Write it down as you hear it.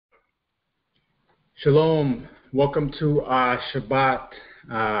Shalom. Welcome to our Shabbat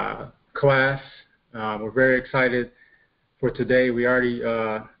class. We're very excited for today. We already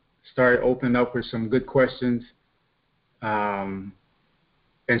started opening up with some good questions. And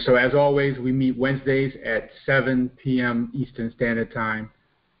so as always, we meet Wednesdays at 7 p.m. Eastern Standard Time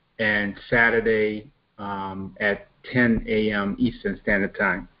and Saturday at 10 a.m. Eastern Standard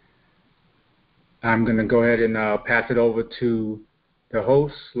Time. I'm going to go ahead and pass it over to the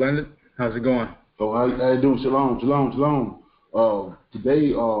host, Leonard. How's it going? So how you doing? Shalom, shalom, shalom.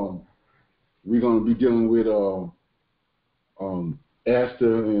 Today we're going to be dealing with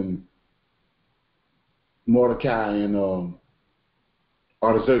Esther and Mordecai and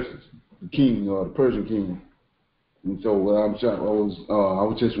Artaxerxes, the king, the Persian king. And so what the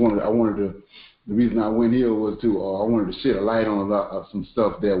reason I went here was I wanted to shed a light on a lot of some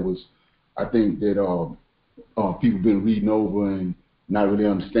stuff that was, I think that people been reading over and not really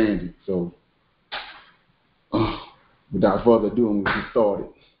understanding. So without further ado, I'm going to get started.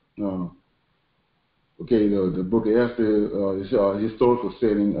 Okay, the book of Esther, its historical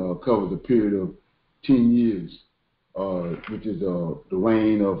setting covers a period of 10 years, which is the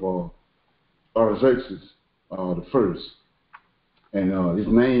reign of Artaxerxes the first. And his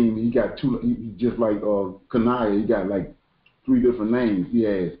name, he got just like Kanaya, he got like 3 different names.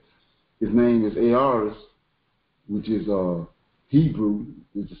 His name is Aorus, which is Hebrew.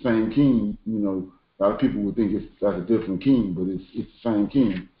 It's the same king. You know, a lot of people would think that's a different king, but it's the same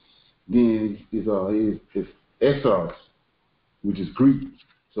king. Then it's Exarchus, which is Greek.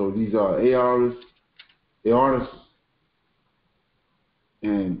 So these are Aorus,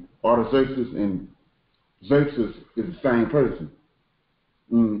 and Artaxerxes, and Xerxes is the same person.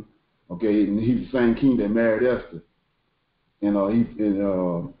 Okay, and he's the same king that married Esther. And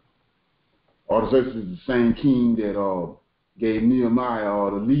Artaxerxes is the same king that gave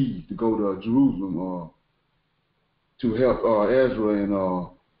Nehemiah the leave to go to Jerusalem to help Ezra and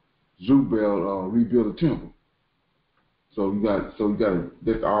Zerubbabel rebuild the temple. So you got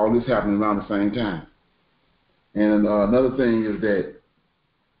this, all this happening around the same time. And another thing is that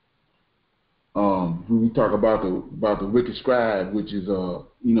when we talk about the wicked scribe, which is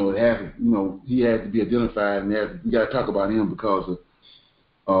he has to be identified, and we got to talk about him because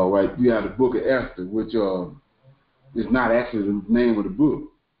of we have the book of Esther, which is not actually the name of the book.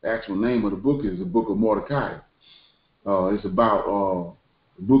 The actual name of the book is the book of Mordecai. It's about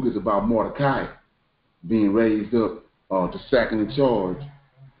the book is about Mordecai being raised up to second in charge,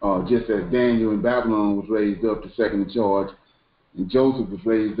 just as Daniel in Babylon was raised up to second in charge, and Joseph was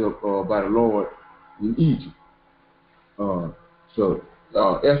raised up by the Lord in Egypt. So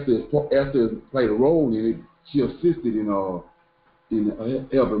Esther played a role in it. She assisted in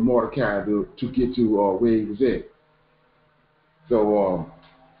helping Mordecai to get to where he was at. So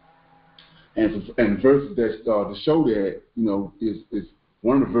and verses that to show that, is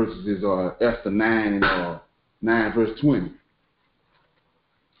one of the verses is Esther 9 and 9 verse 20.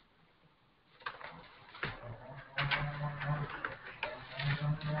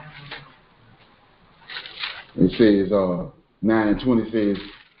 It says 9 and 20 says,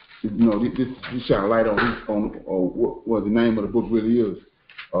 this shine light on what the name of the book really is.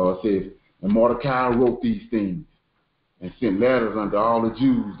 It says, and Mordecai wrote these things and sent letters unto all the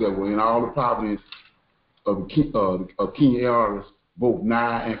Jews that were in all the provinces of King Aorus, both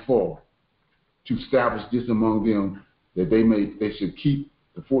nigh and far, to establish this among them, that they should keep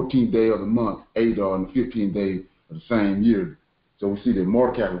the 14th day of the month, Adar, and the 15th day of the same year. So we see that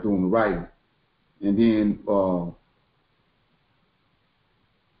Mordecai was doing the writing. And then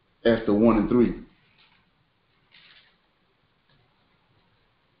Esther 1 and 3.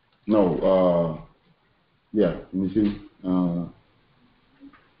 Let me see.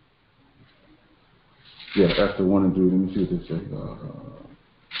 Esther 1 and 3. Let me see what they say.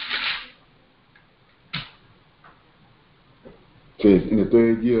 It says, in the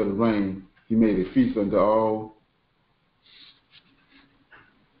 3rd year of the reign, he made a feast unto all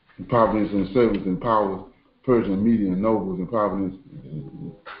the provinces and servants and powers, Persian and Median nobles and provinces.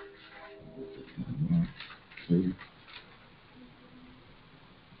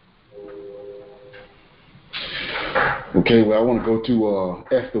 Okay, well, I want to go to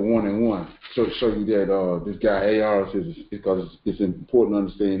Esther 1 and 1. Show you that this guy Aorus is, because it's important to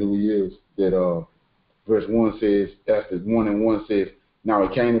understand who he is. That verse 1 says, Esther 1 and 1 says, now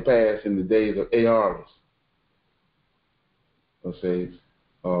it came to pass in the days of Aorus. It says,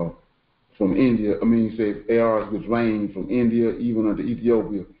 from India, it says Aorus which reigned from India even unto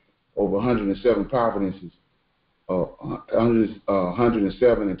Ethiopia over 107 provinces,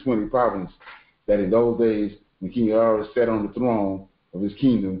 107 and 20 provinces, that in those days when King Aorus sat on the throne of his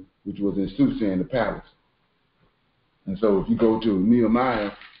kingdom, which was in Susa in the palace. And so if you go to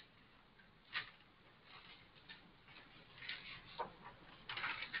Nehemiah,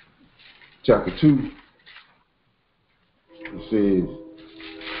 chapter 2, it says,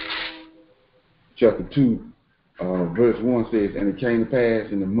 chapter 2, verse 1 says, "And it came to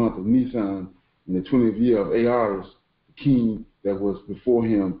pass in the month of Nisan, in the 20th year of Ahaz, the king that was before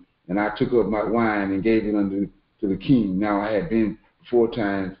him, and I took up my wine and gave it unto the king. Now I had been before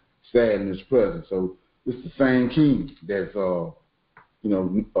times sad in his presence." So it's the same king that's, Ahaz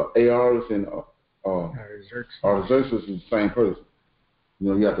and Artaxerxes is the same person.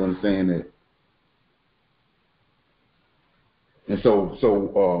 You have to understand that. And so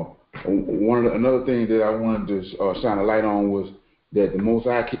another thing that I wanted to shine a light on was that the Most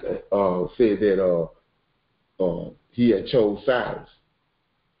High said that he had chose Cyrus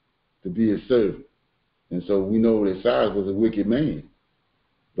to be his servant. And so we know that Cyrus was a wicked man,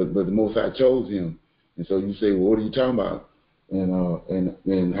 but the Most High chose him. And so you say, well, what are you talking about? And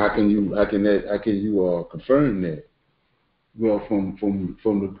how can you confirm that? Well, from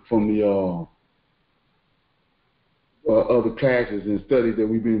the other classes and studies that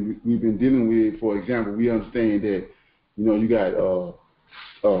we've been dealing with. For example, we understand that you got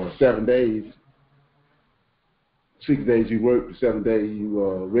 7 days, 6 days you work, 7 days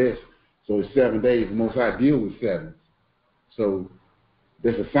you rest. So it's 7 days. The Most High deal with 7. So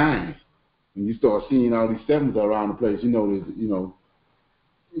that's a sign. When you start seeing all these 7s around the place, that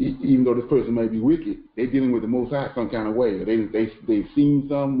even though this person may be wicked, they're dealing with the Most High some kind of way. Or they've seen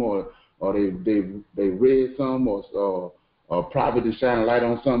something, or they read something, or a prophet is shining a light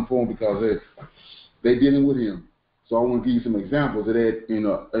on something for them because they're dealing with him. So I want to give you some examples of that in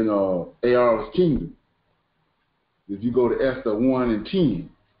AR's kingdom. If you go to Esther 1 and 10.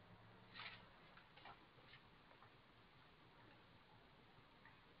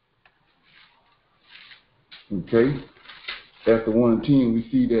 Okay, Esther 1 and 10, we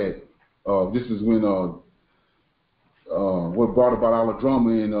see that this is when what brought about all the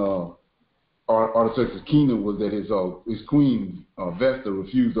drama in Artaxerxes' kingdom was that his queen Vesta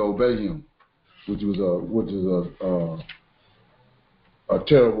refused to obey him, which is a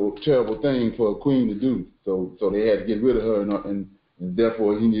terrible thing for a queen to do. So they had to get rid of her, and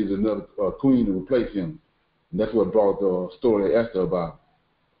therefore he needed another queen to replace him. And that's what brought the story of Esther about.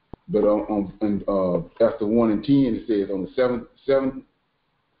 But in Esther 1 and 10, it says, on the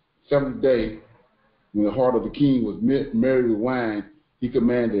seventh day, when the heart of the king was merry with wine, he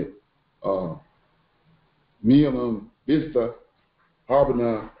commanded Mealim, Biztha,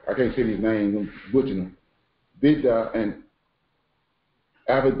 Harbonah, I can't say these names, I'm butchering them, Bidda and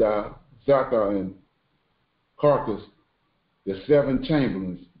Abidah, Zaka and Carcass, the 7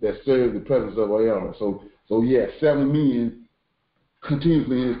 chamberlains that served the presence of Ahaz. So he had 7 men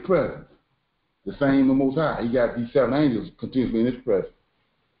continuously in his presence. The same the Most High. He got these 7 angels continuously in his presence.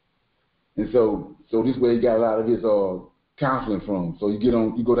 And so this way he got a lot of his counseling from. So you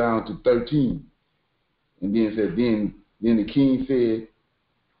go down to 13. And then it says, then the king said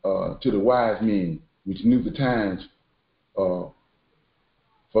to the wise men, which knew the times, for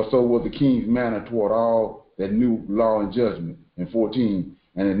so was the king's manner toward all that knew law and judgment. And 14,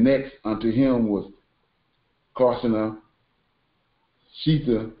 and the next unto him was Carshena,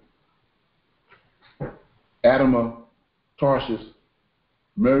 Sheta, Adama, Tarshish,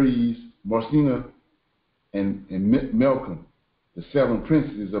 Meres, Marsina, and Melcom, the 7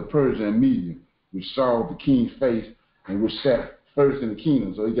 princes of Persia and Media, which saw the king's face and which sat first in the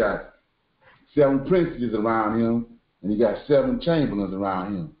kingdom. So he got 7 princes around him, and he got 7 chamberlains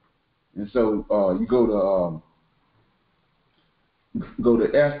around him. And so you go to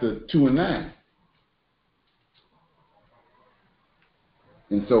Esther 2 and 9.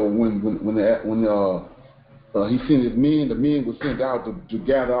 And so when he sent his men, the men were sent out to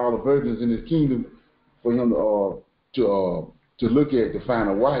gather all the virgins in his kingdom for him to look at, to find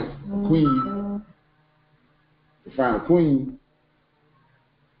a wife, a queen. To find a queen,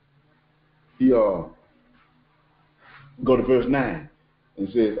 he go to verse 9 and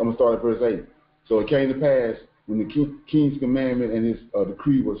says, I'm gonna start at verse 8. So it came to pass when the king's commandment and his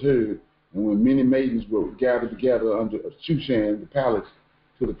decree was heard, and when many maidens were gathered together under Shushan, the palace,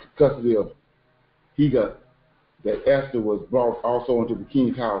 to the custody of Hegat, that Esther was brought also into the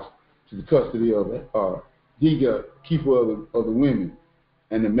king's house to the custody of Hegat, keeper of the women.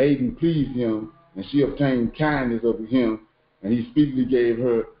 And the maiden pleased him, and she obtained kindness of him, and he speedily gave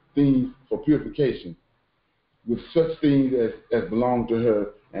her things for purification, with such things as belonged to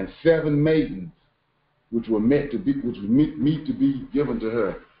her, and 7 maidens, which were meet to be given to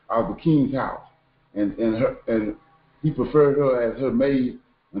her out of the king's house, and he preferred her as her maid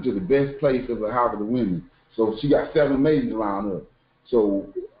unto the best place of the house of the women. So she got 7 maidens around her. So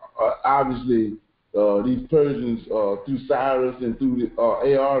obviously these Persians, through Cyrus and through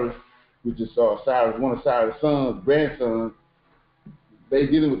Aorus, which is Cyrus, one of Cyrus' sons, grandsons, they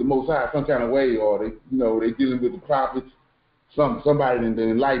dealing with the Most High some kind of way, or they dealing with the prophets, somebody that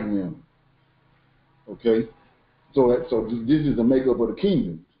enlighten them. Okay, so this is the makeup of the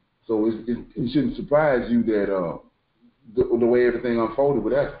kingdom. So it shouldn't surprise you that the way everything unfolded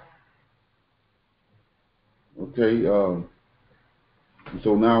with that. Okay,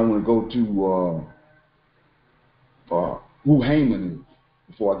 so now I want to go to who Haman is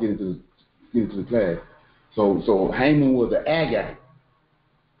before I get into the class. So Haman was an Agagite,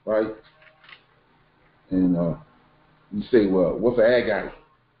 right? And you say, well, what's an Agagite?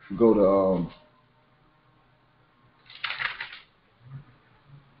 You go to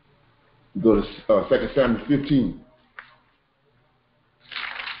 2 Samuel 15.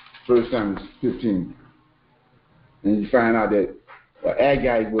 1 Samuel 15. And you find out that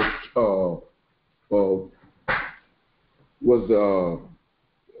Agagite was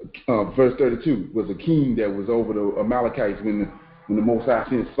verse 32, was a king that was over the Amalekites when the Most High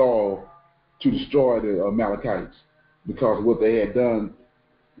sent Saul to destroy the Amalekites because of what they had done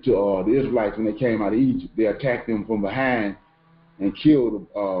to the Israelites when they came out of Egypt. They attacked them from behind and killed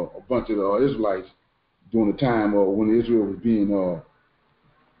a bunch of the Israelites during the time when Israel was being in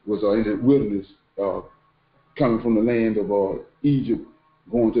the wilderness, coming from the land of Egypt,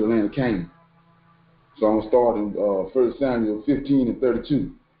 going to the land of Canaan. So I'm going to start in 1 Samuel 15 and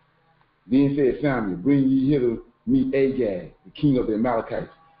 32. Then said Samuel, bring ye hither me Agag, the king of the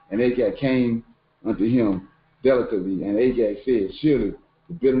Amalekites. And Agag came unto him delicately, and Agag said, surely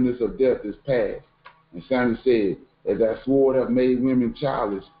the bitterness of death is past. And Samuel said, as thy sword hath made women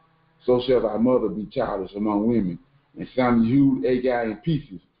childless, so shall thy mother be childless among women. And Samuel hewed Agag in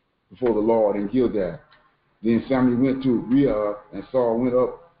pieces before the Lord in Gilgal. Then Samuel went to Rehob, and Saul went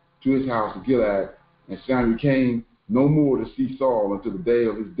up to his house in Gilead. And Samuel came no more to see Saul until the day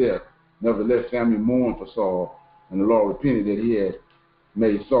of his death. Nevertheless, Samuel mourned for Saul, and the Lord repented that he had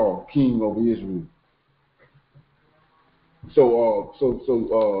made Saul king over Israel. So,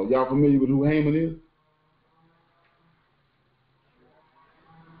 y'all familiar with who Haman is?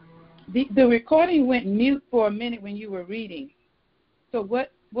 The recording went mute for a minute when you were reading. So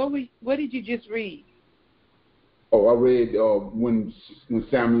what did you just read? Oh, I read when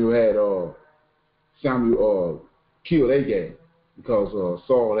Samuel killed Agag because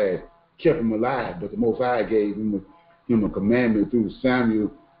Saul had kept him alive, but the Most High gave him a commandment through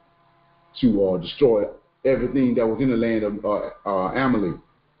Samuel to destroy everything that was in the land of Amalek.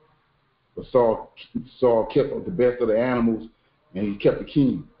 But Saul kept the best of the animals, and he kept the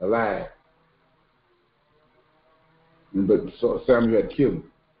king alive. But Samuel had to kill him,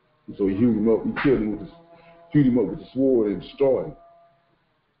 and so he hewed him up. He killed him with the sword and destroyed him.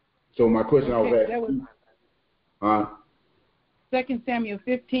 So my question I was asking, 2 Samuel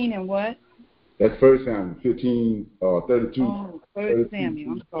 15 and what? That's 1 Samuel 15, 32. Oh, 1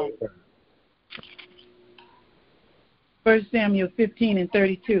 Samuel, I'm sorry. 1 Samuel 15 and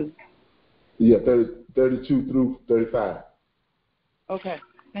 32. Yeah, 32 through 35. Okay,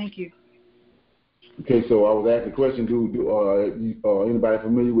 thank you. Okay, so I was asking the question, do anybody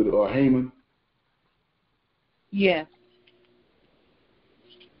familiar with Haman? Yes.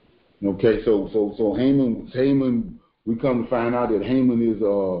 Okay, so Haman, we come to find out that Haman is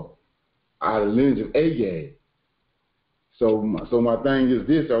out of the lineage of Agag. So my thing is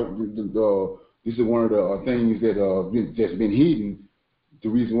this. This is one of the things that's been hidden. The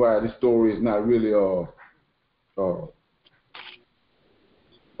reason why this story is not really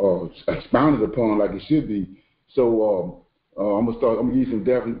expounded upon like it should be. So I'm gonna give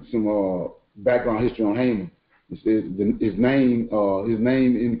you some background history on Haman. It says his name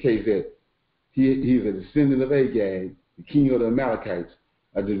indicates that he is a descendant of Agag, the king of the Amalekites,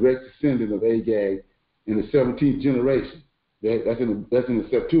 a direct descendant of Agag in the 17th generation. That's in the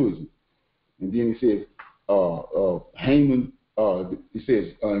Septuagint. And then he says Haman. He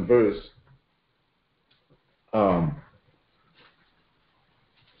says in verse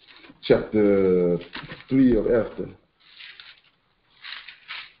chapter 3 of Esther.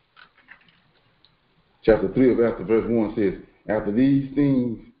 Chapter 3 of Esther, verse 1 says, after these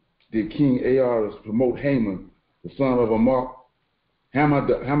things did King Aorus promote Haman, the son of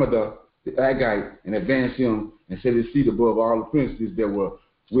Hamada the Agagite, and advance him and set his seat above all the princes that were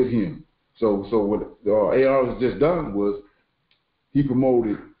with him. So what Aorus just done was he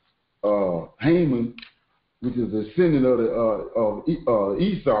promoted Haman, which is the descendant of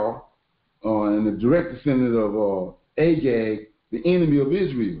Esau, and the direct descendant of Agag, the enemy of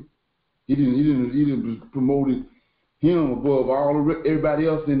Israel. He didn't promote him above everybody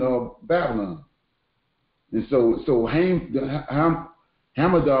else in Babylon. And so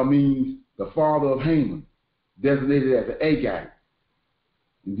Hamadar means the father of Haman, designated as the Agag.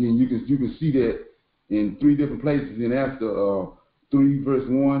 And then you can see that in 3 different places in Esther, 3 verse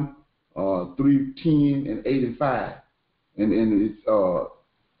 1, 3, 10, and 8 and 5. And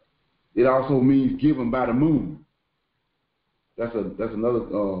it also means given by the moon. That's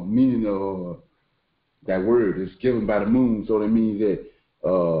another meaning of that word. It's given by the moon, so that means that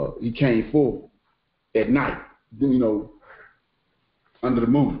he came forth at night, under the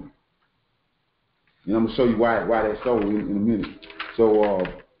moon. And I'm gonna show you why that's so in a minute. So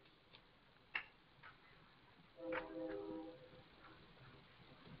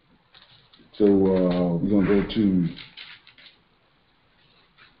we're gonna go to.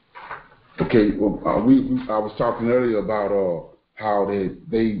 Okay, well, I was talking earlier about how they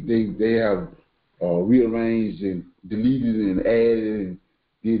have rearranged and deleted and added and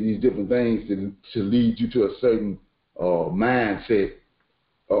did these different things to lead you to a certain mindset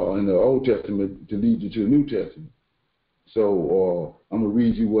in the Old Testament to lead you to the New Testament. So I'm gonna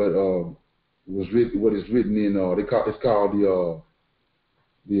read you what is written in it's called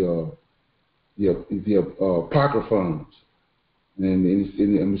the Apocryphons. And I'm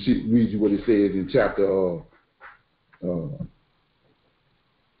going to read you what it says in chapter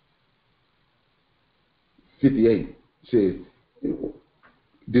 58. It says,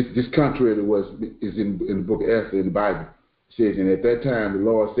 this contrary to what is in the book of Esther in the Bible. It says, and at that time the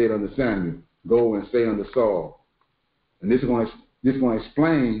Lord said unto Samuel, go and say unto Saul. And this is going to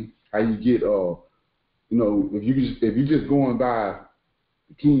explain how you get, if you just going by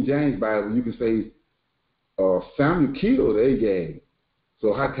the King James Bible, you can say, Samuel killed Agag.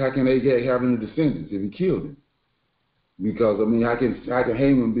 So how can Agag have any descendants if he killed him? Because how can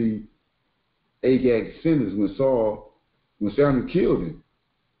Haman be Agag's descendants when Samuel killed him?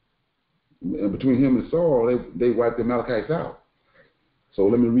 And between him and Saul, they wiped the Amalekites out. So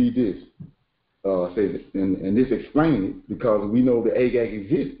let me read this. Says and this explains it because we know that Agag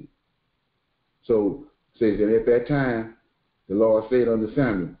existed. So it says that at that time the Lord said unto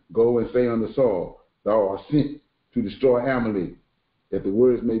Samuel, go and say unto Saul, thou art sent to destroy Amalek, that the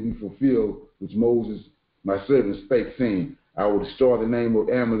words may be fulfilled which Moses my servant spake, saying, I will destroy the name of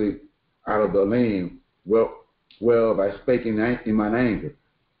Amalek out of the land whereof I spake in mine anger,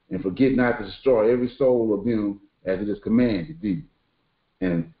 and forget not to destroy every soul of them as it is commanded thee.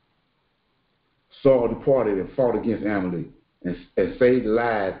 And Saul departed and fought against Amalek, and saved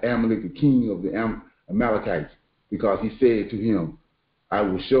alive Amalek the king of the Amalekites, because he said to him, I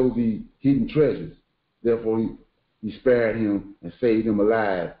will show thee hidden treasures. Therefore he spared him and saved him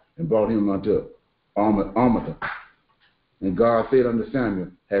alive and brought him unto Armathah. And God said unto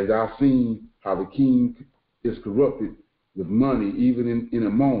Samuel, hast thou seen how the king is corrupted with money even in a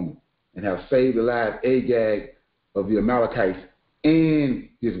moment, and have saved alive Agag of the Amalekites and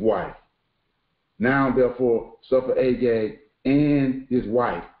his wife? Now therefore suffer Agag and his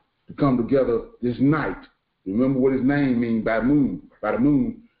wife to come together this night. Remember what his name means, by the moon.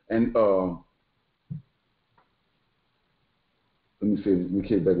 And let me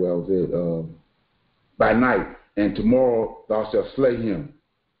get back where I was at. By night, and tomorrow thou shalt slay him,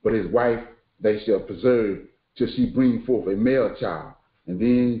 but his wife they shall preserve till she bring forth a male child, and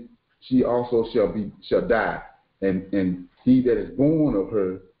then she also shall die, and he that is born of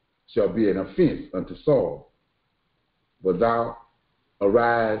her shall be an offense unto Saul. But thou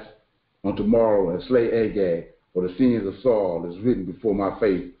arise on tomorrow and slay Agag, for the sins of Saul is written before my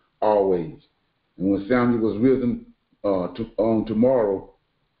face always. And when Samuel was risen on tomorrow,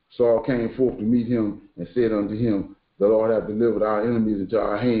 Saul came forth to meet him and said unto him, the Lord hath delivered our enemies into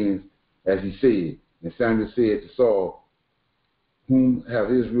our hands, as he said. And Samuel said to Saul, whom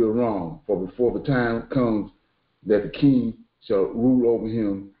have Israel wronged? For before the time comes that the king shall rule over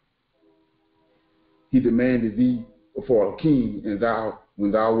him, he demanded thee for a king, and thou,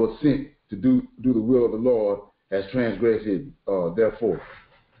 when thou wast sent to do the will of the Lord, has transgressed it. Therefore,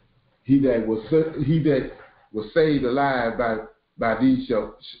 he that was saved alive by these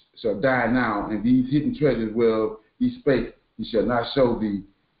shall die now, and these hidden treasures whereof he spake he shall not show thee,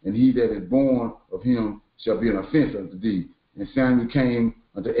 and he that is born of him shall be an offense unto thee. And Samuel came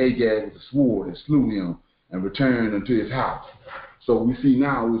unto Agag with a sword and slew him, and returned unto his house. So we see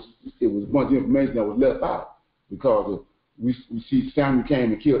now it was a bunch of information that was left out, because we see Samuel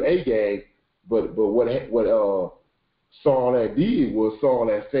came and killed Agag, but what Saul had did was Saul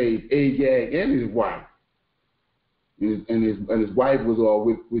had saved Agag and his wife, and his wife was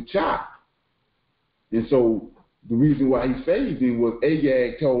with child. And so the reason why he saved him was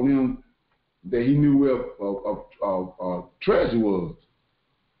Agag told him that he knew where a treasure was.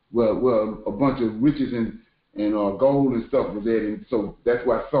 Well, a bunch of riches and gold and stuff was there, and so that's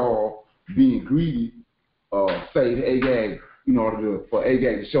why Saul, being greedy, saved Agag in order for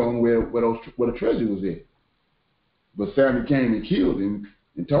Agag to show him where the treasure was at. But Samuel came and killed him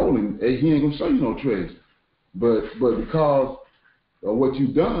and told him, hey, he ain't gonna show you no treasure. But because of what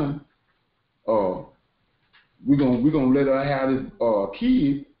you've done, we're gonna let her have this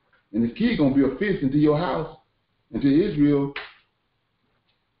kid, and this kid gonna be a fist into your house, into Israel,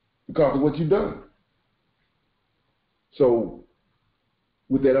 because of what you've done. So,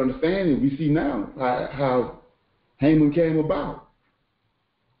 with that understanding, we see now how Haman came about.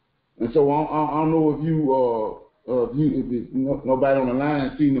 And so I don't know if nobody on the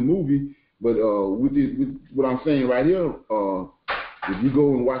line seen the movie, but with what I'm saying right here, if you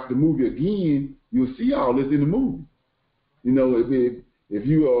go and watch the movie again, you'll see all this in the movie. You know, if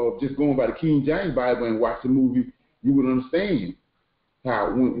you just going by the King James Bible and watch the movie, you would understand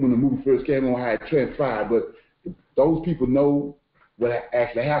how when the movie first came on, how it transpired. But those people know what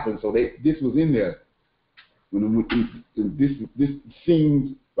actually happened, so this was in there. This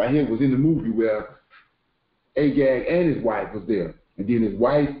scene right here was in the movie where Agag and his wife was there, and then his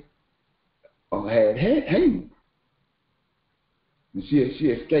wife had Haman. And she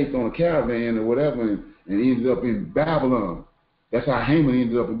escaped on a caravan or whatever, and ended up in Babylon. That's how Haman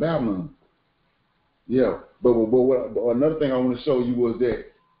ended up in Babylon. Yeah, but another thing I want to show you was that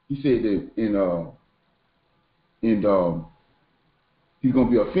he said that he's going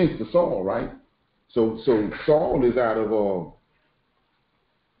to be offensive to Saul, right? So Saul is out of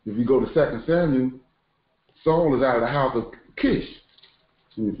if you go to 2 Samuel, Saul is out of the house of Kish.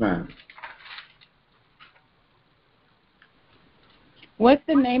 Let me find it. What's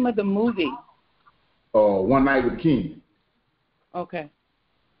the name of the movie? One Night with the King. Okay.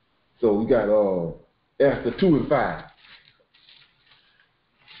 So we got Esther 2 and 5.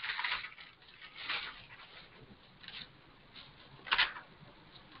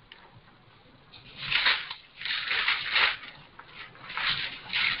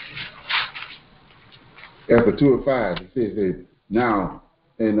 Esther 2 and 5. It says that now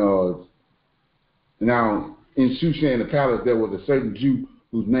in Shushan the palace there was a certain Jew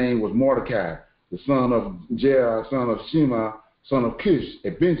whose name was Mordecai, the son of Jair, son of Shema, son of Kish,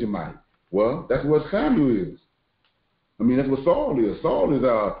 a Benjamite. Well, that's what Samuel is. I mean, that's what Saul is. Saul is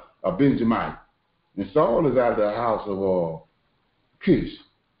a Benjamite. And Saul is out of the house of Kish.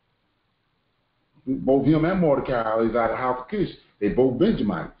 Both him and Mordecai is out of the house of Kish. They both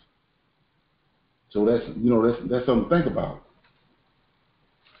Benjamites. So that's something to think about.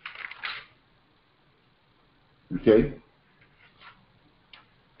 Okay?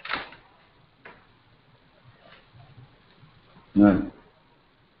 Right.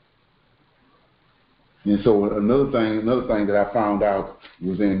 And so another thing that I found out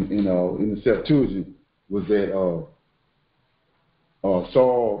was in the Septuagint was that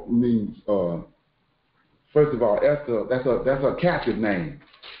Saul means first of all, Esther, that's a captive name.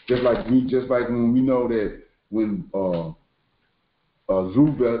 Just like when we know that when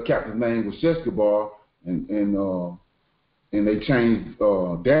Zerubbabel's captive name was Sheshbazzar, and they changed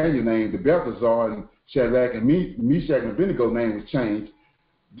Daniel's name to Belteshazzar, and Shadrach and Meshach and Abednego's name was changed.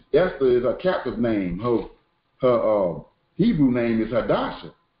 Esther is a captive name. Her Hebrew name is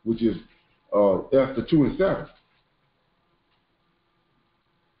Hadassah, which is Esther 2 and 7.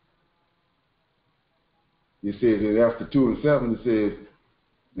 It says in Esther 2 and 7, it says,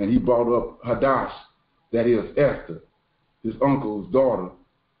 and he brought up Hadassah, that is Esther, his uncle's daughter,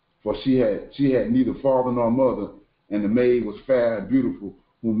 for she had neither father nor mother, and the maid was fair and beautiful,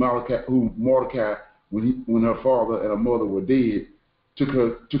 whom Mordecai, when her father and her mother were dead, took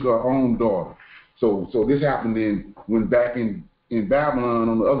her own daughter. So this happened when back in Babylon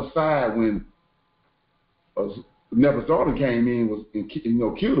on the other side, when Nebuchadnezzar came in and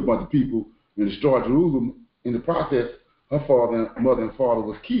killed a bunch of people and destroyed Jerusalem. In the process, her mother and father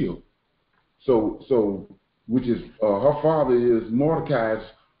was killed. So which is her father is Mordecai's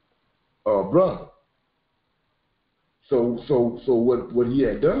brother. So what he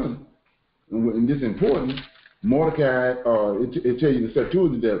had done, and this is important, Mordecai, it tell you in the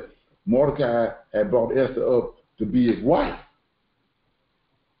Septuagint that Mordecai had brought Esther up to be his wife.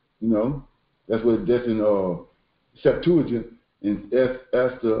 You know, that's in Septuagint in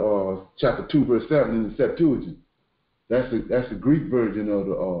Esther chapter 2 verse 7 in the Septuagint. That's the Greek version of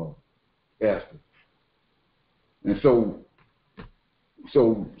the Esther. And so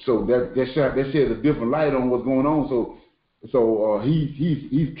that sheds a different light on what's going on. So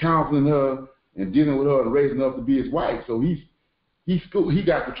he's counseling her and dealing with her and raising her up to be his wife. So he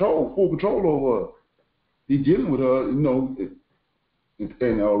got full control over her. He's dealing with her,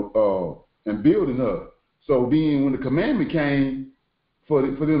 and building her. So then when the commandment came for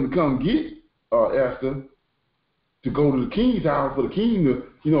them to come get Esther, to go to the king's house for the king to,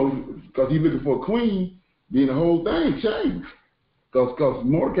 because he's looking for a queen, then the whole thing changed. Because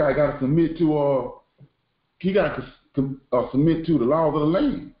Mordecai got to submit to submit to the laws of the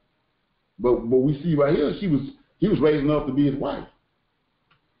land. But we see right here, he was raising her up to be his wife.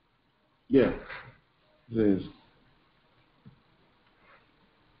 Yeah. It says,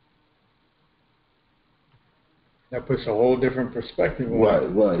 that puts a whole different perspective on right. it.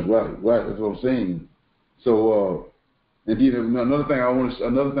 That's what I'm saying. So, and then another thing I want to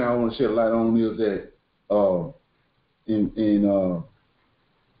shed a light on is that in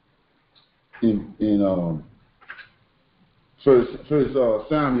First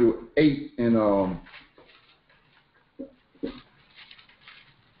Samuel 8 and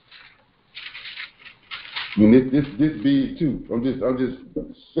this big too. I'm just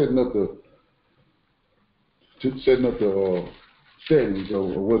setting up the settings of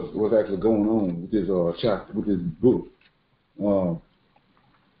what's actually going on with this chapter, with this book.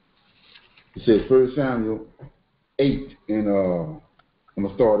 It says First Samuel 8 and I'm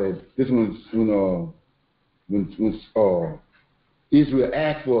gonna start at this one's when Israel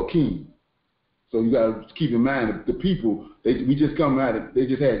asked for a king. So you gotta keep in mind that the people they just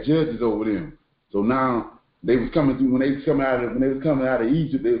had judges over them. So now they was coming through when they was coming out of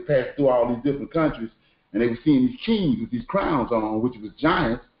Egypt, they was passing through all these different countries, and they were seeing these kings with these crowns on, which was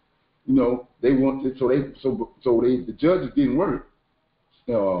giants. They wanted the judges didn't work.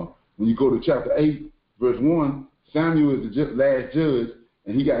 When you go to chapter 8, verse 1, Samuel is the last judge,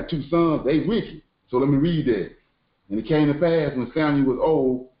 and he got 2 sons. They wicked. So let me read that. And it came to pass when Samuel was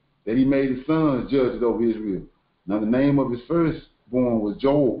old that he made his sons judges over Israel. Now the name of his firstborn was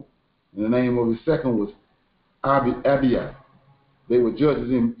Joel, and the name of his second was Abiah. They were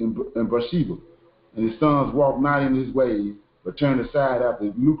judges in Beersheba. And his sons walked not in his ways, but turned aside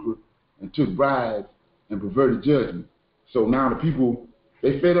after lucre, and took bribes, and perverted judgment. So now the people,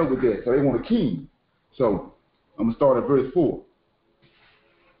 they fed up with that, so they want a king. So I'm going to start at verse 4.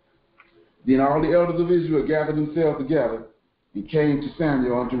 Then all the elders of Israel gathered themselves together, and came to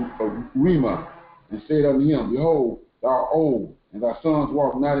Samuel unto Ramah, and said unto him, Behold, thou art old, and thy sons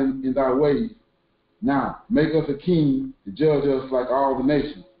walk not in thy ways. Now make us a king to judge us like all the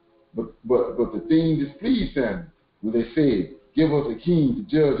nations. But the thing displeased Samuel when they said, Give us a king to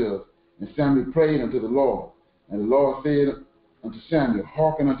judge us. And Samuel prayed unto the Lord. And the Lord said unto Samuel,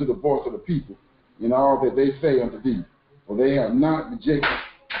 Hearken unto the voice of the people in all that they say unto thee. For they have not rejected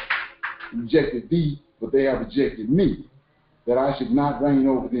thee, but they have rejected me, that I should not reign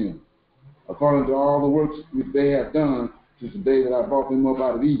over them, according to all the works which they have done since the day that I brought them up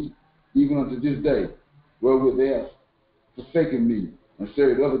out of Egypt, even unto this day, wherewith they have forsaken me, and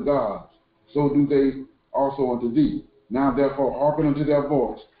served other gods, so do they also unto thee. Now therefore hearken unto their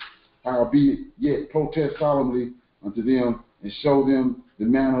voice, howbeit yet protest solemnly unto them, and show them the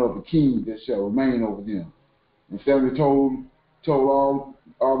manner of a king that shall remain over them. And Samuel told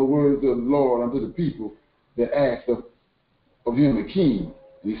all the words of the Lord unto the people that asked of him a king.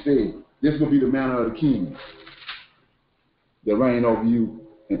 And he said, This will be the manner of the king that reign over you.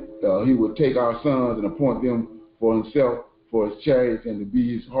 And he will take our sons and appoint them for himself, for his chariots, and to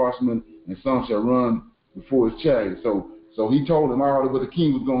be his horsemen, and some shall run before his chariots. So he told them all what the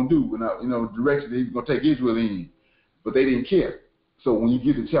king was going to do, the direction that he was going to take Israel in. But they didn't care. So when you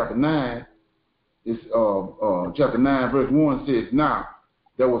get to chapter 9, it's chapter 9, verse 1 says, Now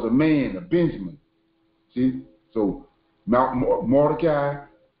there was a man, a Benjamin. See? So Mordecai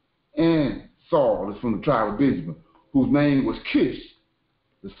and Saul is from the tribe of Benjamin, whose name was Kish,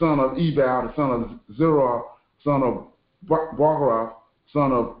 the son of Ebal, the son of Zerah, son of Baruch,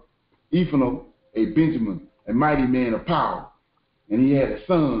 son of Ephraim, a Benjamin, a mighty man of power. And he had a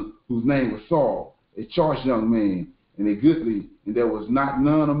son whose name was Saul, a choice young man, and a goodly, and there was not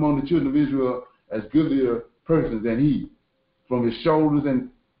none among the children of Israel as goodlier persons than he. From his shoulders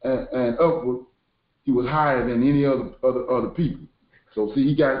and upward, he was higher than any other people. So see,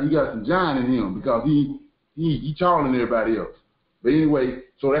 he got some giant in him, because he taller than everybody else. But anyway,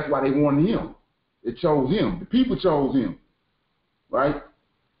 so that's why they wanted him. They chose him. The people chose him, right?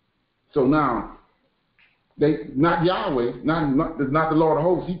 So now, not Yahweh, not the Lord of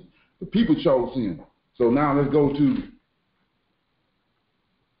hosts. The people chose him. So now let's go to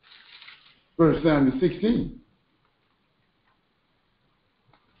 1 Samuel 16.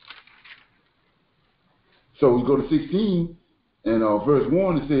 So we go to 16, and verse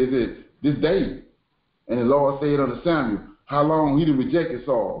 1, it says that this David. And the Lord said unto Samuel, how long he done rejected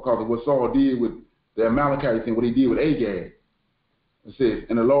Saul, because of what Saul did with the Amalekites and what he did with Agag. It says,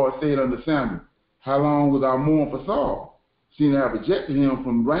 and the Lord said unto Samuel, how long wilt thou mourn for Saul, seeing I have rejected him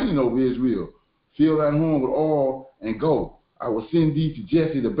from reigning over Israel? Fill thine horn with oil and go. I will send thee to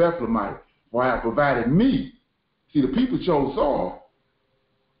Jesse the Bethlehemite, for I have provided me. See, the people chose Saul.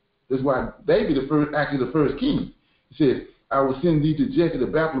 That's why David actually the first king. He says, I will send thee to Jesse the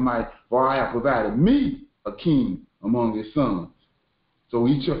Bethlehemite, for I have provided me a king among his sons. So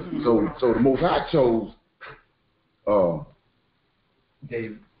he so the Most High chose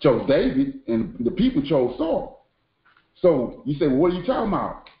David, and the people chose Saul. So you say, well, what are you talking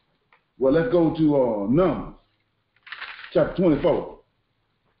about? Well, let's go to Numbers, chapter 24.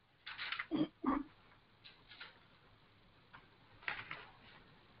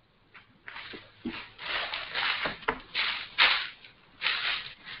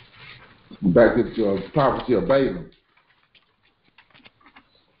 Back to the prophecy of Balaam.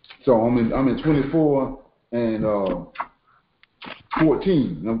 So I'm in 24 and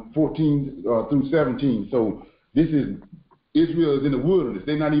 14 through 17. So this is Israel is in the wilderness.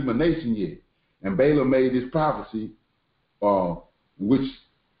 They're not even a nation yet. And Balaam made this prophecy, which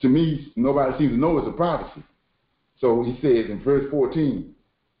to me nobody seems to know is a prophecy. So he says in verse 14,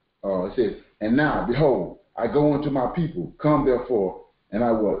 it says, and now behold, I go unto my people. Come therefore, and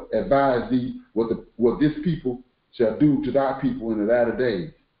I will advise thee what this people shall do to thy people in the latter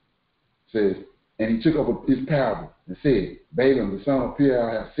days. Says, and he took up his parable and said, Balaam the son of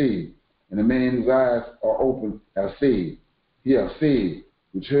Beor hath said, and the man whose eyes are open hath said, he hath said,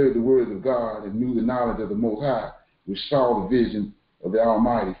 which heard the words of God and knew the knowledge of the Most High, which saw the vision of the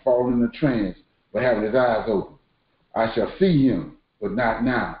Almighty, falling in a trance, but having his eyes open. I shall see him, but not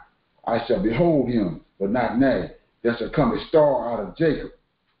now. I shall behold him, but not now. There shall come a star out of Jacob,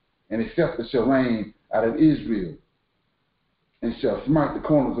 and a scepter shall reign out of Israel, and shall smite the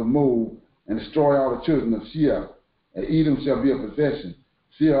corners of Moab, and destroy all the children of Seir. And Edom shall be a possession.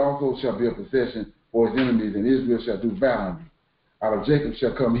 Seir also shall be a possession for his enemies, and Israel shall do valiantly. Out of Jacob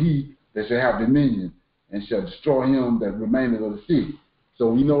shall come he that shall have dominion, and shall destroy him that remaineth of the city.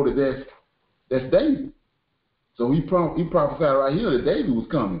 So we know that that's David. So he prophesied right here that David was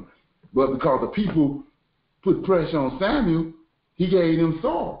coming. But because the people put pressure on Samuel, he gave them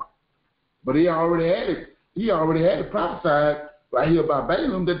Saul. But he already had it prophesied right here by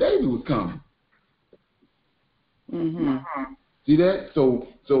Balaam that David was coming. Mm-hmm. See that? So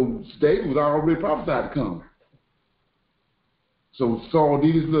David was already prophesied to come. So Saul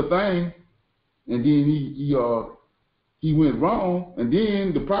did his little thing, and then he went wrong, and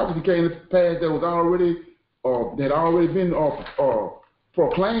then the prophecy came to pass that was already that already been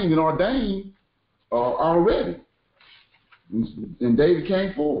proclaimed and ordained already, and David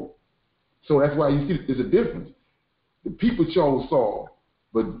came forward. So that's why you see there's a difference. The people chose Saul,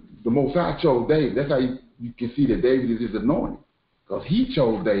 but the Most High chose David. That's how you can see that David is his anointed, because he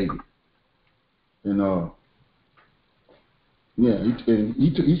chose David. And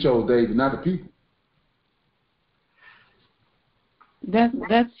he chose David, not the people.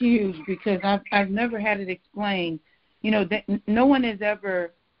 That's huge, because I've never had it explained. That no one has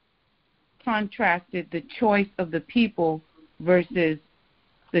ever contrasted the choice of the people versus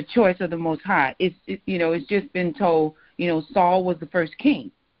the choice of the Most High. It's just been told, Saul was the first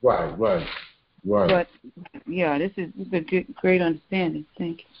king. Right. But yeah, this is a great understanding.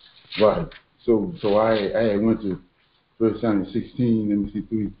 Thank you. Right. So I went to 1 Samuel 16. Let me see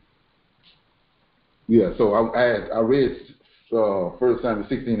 3. Yeah. So I read 1 Samuel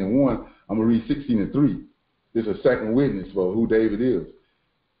 16 and 1. I'm gonna read 16 and 3. This is a second witness for who David is.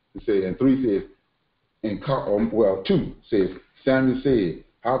 It says, and 3 says, 2 says, Samuel said,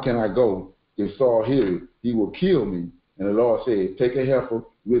 how can I go? If Saul hear it, he will kill me. And the Lord said, take a heifer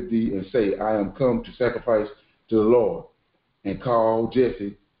with thee and say, I am come to sacrifice to the Lord. And call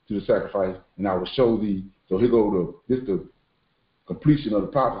Jesse to the sacrifice, and I will show thee. So here go the completion of the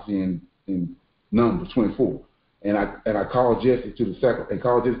prophecy in Numbers 24. And I call Jesse to the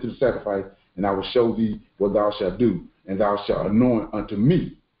sacrifice, and I will show thee what thou shalt do, and thou shalt anoint unto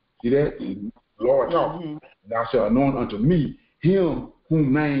me. See that? The Lord talking. Mm-hmm. Thou shalt anoint unto me him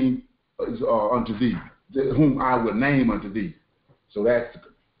whom name is unto thee, whom I will name unto thee. So that's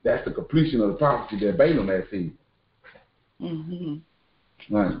the completion of the prophecy that Balaam had seen.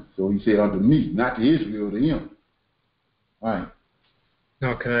 Mm-hmm. Right. So he said unto me, not to Israel, to him. All right.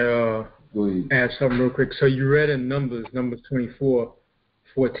 Now can I go ahead. Add something real quick? So you read in Numbers 24,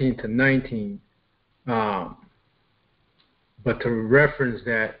 14 to 19, but to reference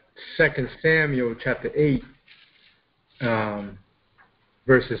that 2 Samuel chapter 8,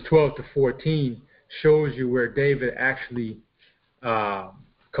 verses 12 to 14 shows you where David actually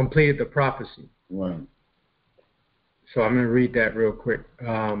completed the prophecy. Right. So I'm going to read that real quick.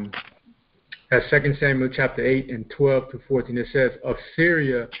 At 2 Samuel chapter 8 and 12 to 14, it says, of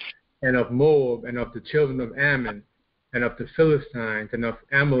Syria and of Moab and of the children of Ammon and of the Philistines and of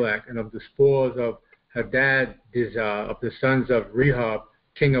Amalek and of the spoils of Hadad-Dizah of the sons of Rehob,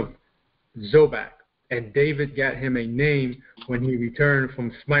 king of Zobak. And David got him a name when he returned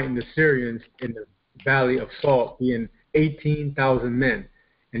from smiting the Syrians in the valley of Salt, being 18,000 men.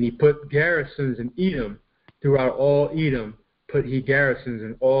 And he put garrisons in Edom. Throughout all Edom put he garrisons,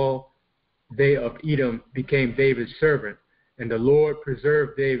 and all they of Edom became David's servant. And the Lord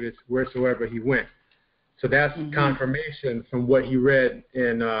preserved David wheresoever he went. So that's confirmation from what he read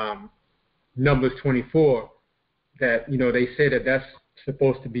in Numbers 24, that, you know, they say that that's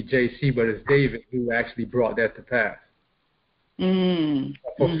supposed to be JC, but it's David who actually brought that to pass.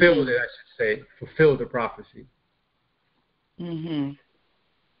 Fulfilled it, I should say. Fulfilled the prophecy.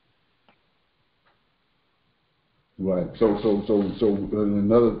 Right. So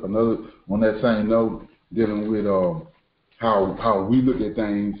another on that same note, dealing with how we look at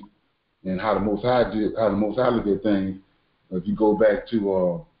things and how the Most High look at things. If you go back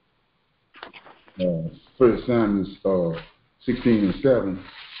to 1 Samuel 16 and 7.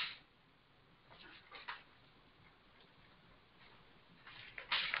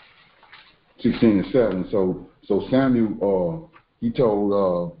 So Samuel he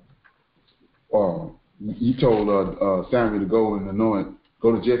told Samuel to go and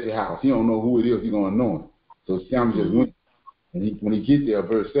go to Jesse's house. He don't know who it is he's going to anoint. So Samuel just went, and when he get there,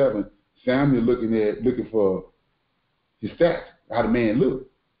 verse 7, Samuel looking for his stats, how the man looked.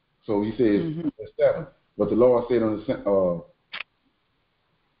 So he says, verse 7, but the Lord said on the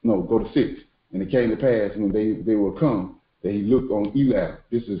go to 6, and it came to pass when they were come that he looked on Eli,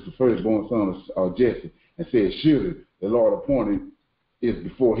 this is the firstborn son of Jesse, and said, surely the Lord appointed is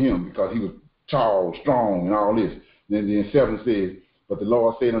before him, because he was tall, strong, and all this. Then 7 says, but the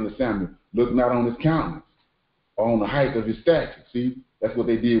Lord said unto Samuel, look not on his countenance, or on the height of his stature. See, that's what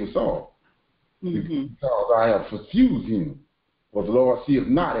they did with Saul. Because I have confused him. For the Lord seeth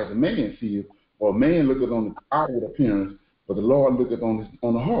not as a man seeth, or a man looketh on the outward appearance, but the Lord looketh on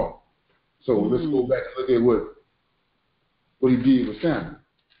the heart. So let's go back and look at what he did with Samuel.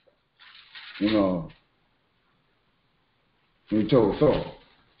 You know, when he told Saul.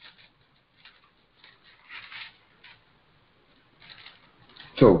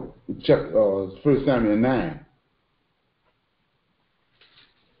 So, check 1 Samuel 9.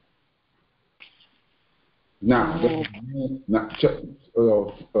 Now, 1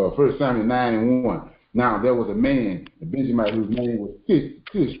 Samuel 9 and 1. Now, there was a man, a Benjamite, whose name was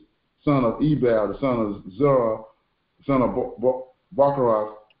Kish, son of Ebal, the son of Zerah, son of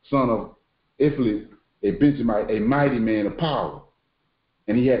Bacharath, son of Iphlith, a Benjamite, a mighty man of power.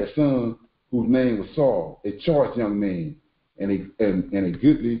 And he had a son whose name was Saul, a choice young man, and a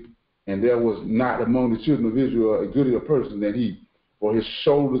goodly, and there was not among the children of Israel a goodlier person than he, for his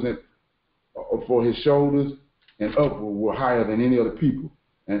shoulders and upward were higher than any other people.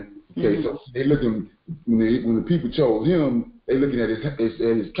 And so they looking, when the people chose him, they looking at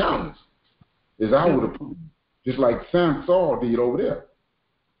his countenance, his outward appearance, just like Saul did over there.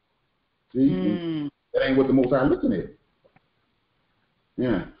 See, that ain't what the Most High looking at.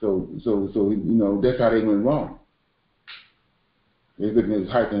 Yeah, so you know, that's how they went wrong. They're looking at his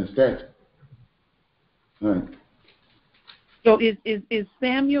height and his stature. Right. So is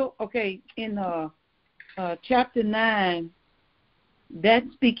Samuel, okay, in chapter 9,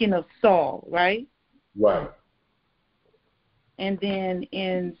 that's speaking of Saul, right? Right. And then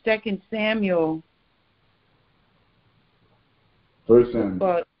in 2 Samuel, First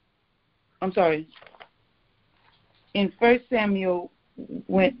Samuel. I'm sorry. In 1 Samuel,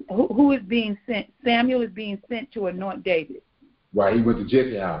 who is being sent? Samuel is being sent to anoint David. Right, he went to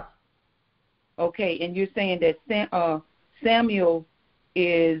Jesse's house. Okay, and you're saying that Samuel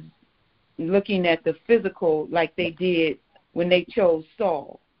is looking at the physical like they did when they chose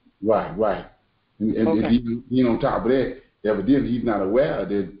Saul. Right. And he on top of that, evidently he's not aware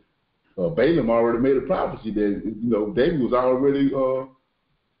that Balaam already made a prophecy that, you know, David was already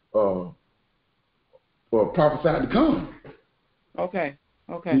prophesied to come. Okay.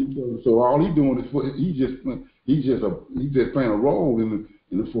 So all he's doing is he's just playing a role in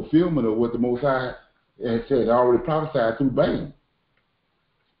the fulfillment of what the Most High had said, already prophesied through Balaam.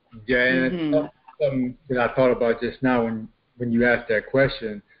 Yeah, and that's something that I thought about just now when you asked that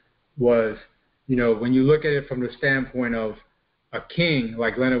question was, you know, when you look at it from the standpoint of a king,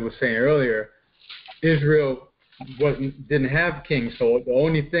 like Leonard was saying earlier, Israel didn't have kings. So the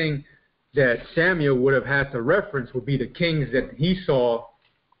only thing that Samuel would have had to reference would be the kings that he saw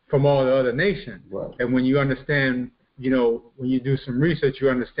from all the other nations. Right. And when you understand, when you do some research, you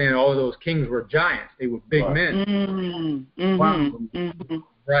understand all of those kings were giants. They were big men.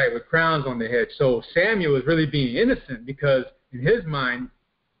 Right, with crowns on their head. So Samuel is really being innocent because in his mind,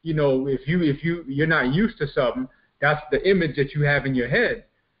 if you're not used to something, that's the image that you have in your head.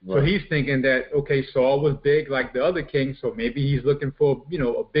 Right. So he's thinking that, okay, Saul was big like the other kings, so maybe he's looking for,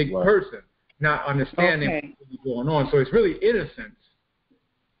 a big person, not understanding what's going on. So it's really innocence.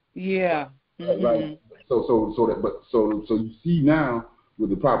 Yeah. Right. So you see now with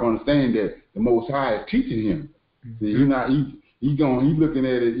the proper understanding that the Most High is teaching him. Mm-hmm. See, he's looking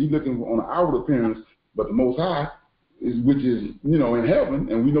at it. He's looking on the outward appearance, but the Most High which is in heaven,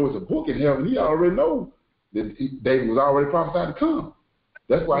 and we know it's a book in heaven. He already knows that David was already prophesied to come.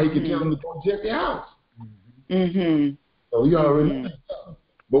 That's why he can tell him to go check the house. Mm-hmm. So he already knows.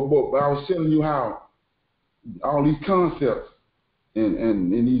 But I was telling you how all these concepts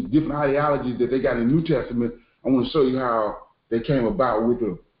and these different ideologies that they got in the New Testament, I want to show you how they came about with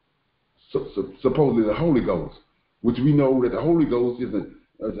the supposedly the Holy Ghost, which we know that the Holy Ghost is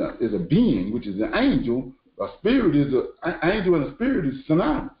a being, which is an angel. A spirit is an angel, and a spirit is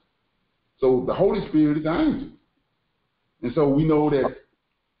synonymous. So the Holy Spirit is an angel, and so we know that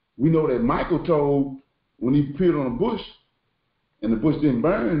Michael told when he appeared on a bush, and the bush didn't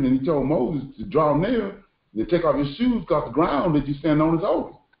burn, and he told Moses to draw near and to take off your shoes because the ground that you stand on is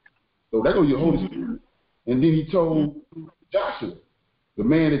holy. So that goes your Holy Spirit. And then he told Joshua, the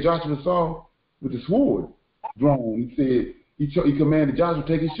man that Joshua saw with the sword drawn, he said he commanded Joshua to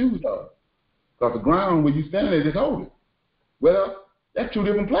take his shoes off. Because the ground where you stand at is holy. Well, that's two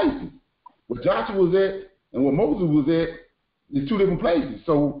different places. Where Joshua was at and where Moses was at is two different places.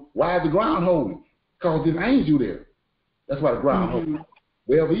 So why is the ground holy? Because there's an angel there. That's why the ground is holy.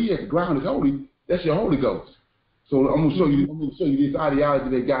 Wherever he is, the ground is holy. That's your Holy Ghost. So I'm going to show you this ideology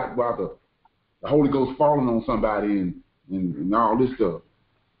they got about the Holy Ghost falling on somebody and all this stuff.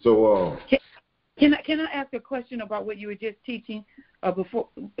 So can I ask a question about what you were just teaching before,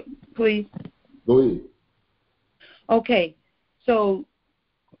 please? Go ahead. Okay, so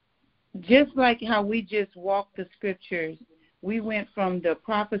just like how we just walked the scriptures, we went from the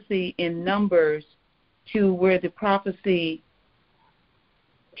prophecy in Numbers to where the prophecy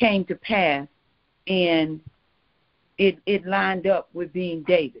came to pass, and it lined up with being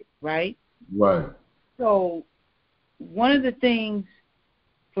David, right? Right. So one of the things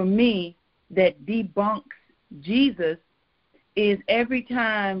for me that debunks Jesus is every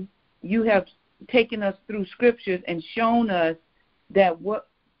time you have taken us through scriptures and shown us that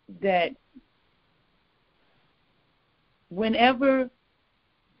whenever,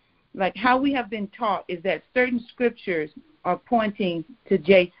 like how we have been taught is that certain scriptures are pointing to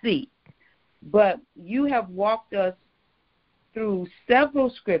JC, but you have walked us through several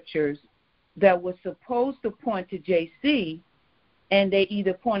scriptures that were supposed to point to JC, and they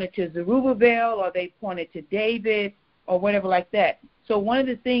either pointed to Zerubbabel or they pointed to David or whatever like that. So one of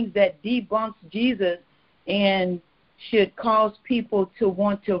the things that debunks Jesus and should cause people to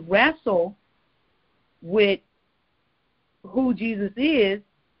want to wrestle with who Jesus is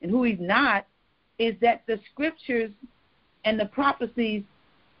and who he's not is that the scriptures and the prophecies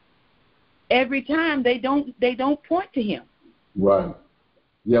every time they don't point to him. Right.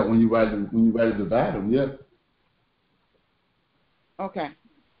 Yeah, when you write to divide them, yeah. Okay.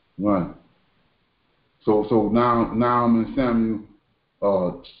 Right. So now I'm in Samuel,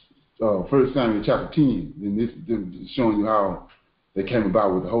 1 Samuel chapter 10, and this is showing you how they came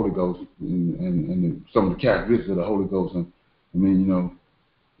about with the Holy Ghost and some of the characteristics of the Holy Ghost.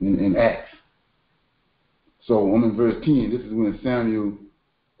 In Acts. So I'm in verse 10. This is when Samuel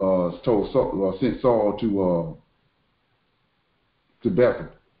sent Saul to Bethel.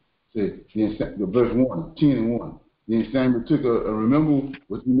 Verse 1, 10 and 1. Then Samuel took remember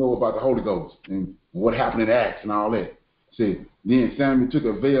what you know about the Holy Ghost and what happened in Acts and all that. Then Samuel took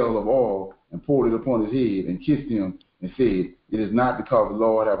a veil of oil and poured it upon his head and kissed him and said, "It is not because the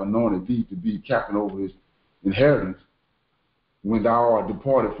Lord have anointed thee to be captain over his inheritance. When thou art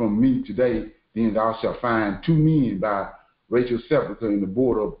departed from me today, then thou shalt find 2 men by Rachel's sepulchre in the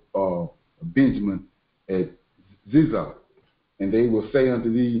border of Benjamin at Zizah. And they will say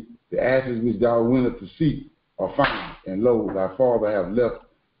unto thee, the asses which thou wentest to seek are found, and lo, thy father hath left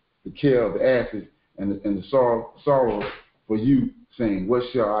the care of the asses and the sorrow for you, saying, what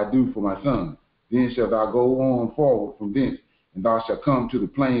shall I do for my son? Then shalt thou go on forward from thence, and thou shalt come to the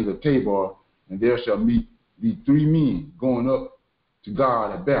plains of Tabor, and there shall meet thee 3 men going up to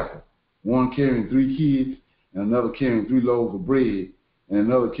God at Bethel, one carrying 3 kids, and another carrying 3 loaves of bread, and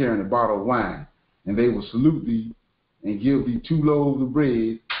another carrying a bottle of wine. And they will salute thee, and give thee 2 loaves of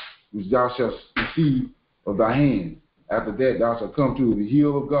bread, which thou shalt receive of thy hand. After that thou shalt come to the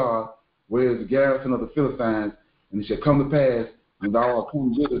hill of God, where is the garrison of the Philistines, and it shall come to pass, when thou art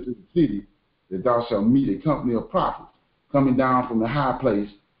come thither to the city, that thou shalt meet a company of prophets, coming down from the high place,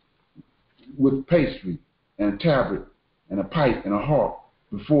 with pastry, and a tabret, and a pipe, and a harp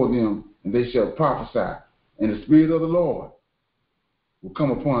before them, and they shall prophesy. And the Spirit of the Lord will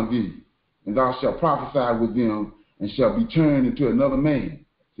come upon thee, and thou shalt prophesy with them, and shalt be turned into another man.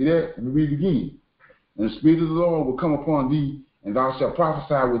 See that? Let me read it again. And the Spirit of the Lord will come upon thee, and thou shalt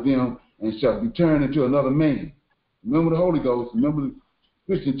prophesy with them, and shalt be turned into another man. Remember the Holy Ghost, remember the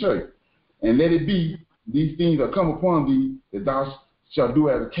Christian church. And let it be, these things are come upon thee, that thou shalt do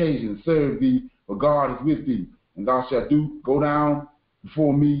as occasion, serve thee, for God is with thee. And thou shalt go down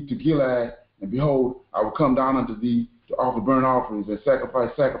before me to Gilead, and behold, I will come down unto thee to offer burnt offerings and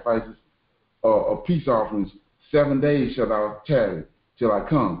sacrifices of peace offerings. 7 days shalt thou tarry till I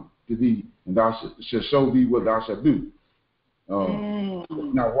come to thee, and thou shalt show thee what thou shalt do.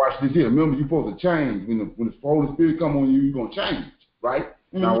 Now watch this here. Remember, you're supposed to change. When the Holy Spirit come on you, you're going to change, right?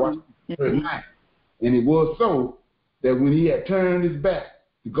 Now watch verse 9. And it was so that when he had turned his back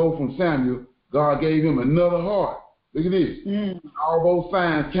to go from Samuel, God gave him another heart. Look at this. All those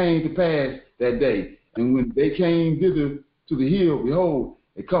signs came to pass that day. And when they came thither to the hill, behold,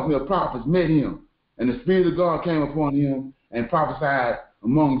 a company of prophets met him. And the Spirit of God came upon him and prophesied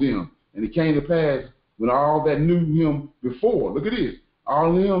among them. And it came to pass when all that knew him before, look at this, all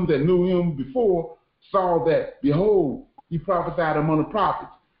of them that knew him before saw that, behold, he prophesied among the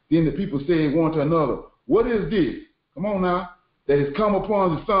prophets. Then the people said one to another, what is this? Come on now. That is come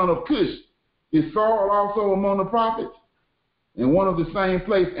upon the son of Cush. Is Saul also among the prophets? And one of the same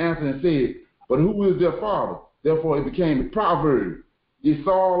place answered and said, but who is their father? Therefore it became a proverb. Is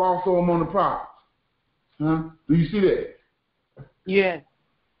Saul also among the prophets? Huh? Do you see that? Yes.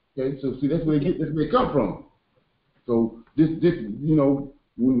 Okay, so see that's where it come from. So this you know,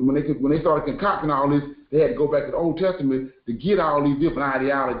 when they started concocting all this, they had to go back to the Old Testament to get all these different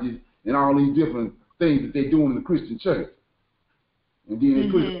ideologies and all these different things that they're doing in the Christian church. And then they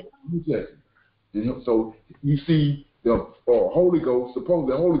put it in the New Testament. And so you see the Holy Ghost,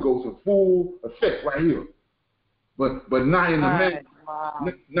 supposedly the Holy Ghost in full effect right here. But not in the man. Wow.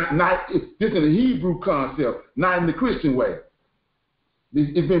 Not this is a Hebrew concept, not in the Christian way.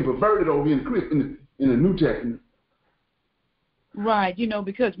 It's been perverted over in the New Testament. Right, you know,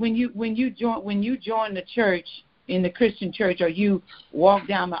 because when you join the church, in the Christian church, or you walk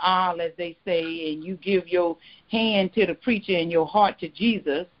down the aisle, as they say, and you give your hand to the preacher and your heart to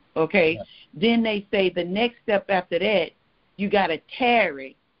Jesus, okay, then they say the next step after that, you got to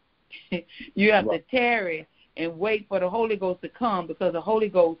tarry. You have to tarry and wait for the Holy Ghost to come, because the Holy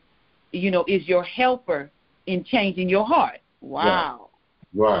Ghost, you know, is your helper in changing your heart. Wow.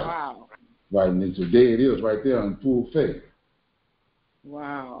 Right. Wow. Right, and so there it is right there in full faith.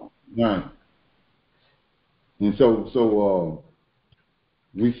 Wow. Right. And so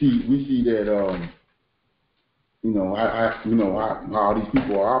we see that you know, you know how these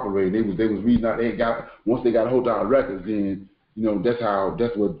people are operating. They was reading out. Once they got a hold of our records, then you know that's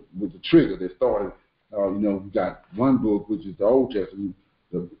what was the trigger that started. You know, you got one book, which is the Old Testament,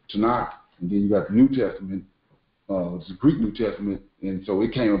 the Tanakh, and then you got the New Testament, it's the Greek New Testament, and so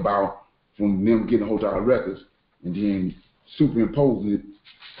it came about from them getting a hold of our records and then superimposing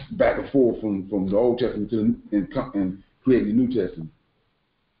it back and forth from the Old Testament to and creating the New Testament.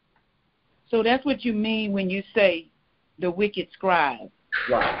 So that's what you mean when you say the wicked scribe.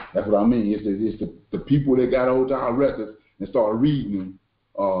 Right. That's what I mean. It's the people that got hold of our records and started reading them.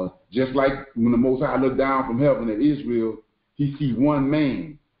 Just like when the Most High looked down from heaven at Israel, he see one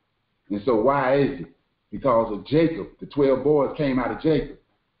man. And so why is it? Because of Jacob. The 12 boys came out of Jacob.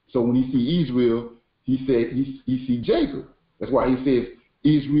 So when he see Israel, he said he see Jacob. That's why he says,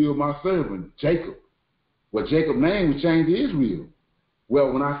 Israel my servant, Jacob. Well, Jacob's name was changed to Israel.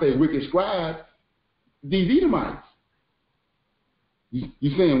 Well, when I say wicked scribes, these Edomites.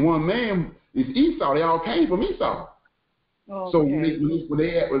 You're saying one man is Esau. They all came from Esau. Okay. So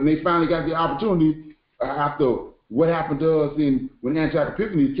when they finally got the opportunity, after what happened to us when Antioch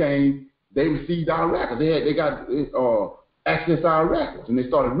Epiphanes came, they received our records. They got access to our records, and they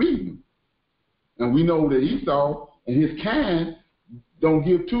started reading them. And we know that Esau and his kind don't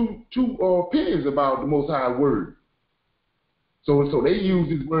give two pennies about the Most High word. So they use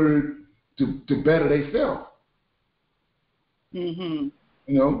his word to better themselves. Mm-hmm.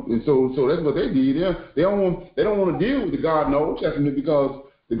 You know, and so that's what they did. They don't want to deal with the God in the Old Testament, because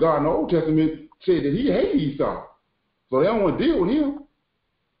the God in the Old Testament said that he hated Esau. So they don't want to deal with him.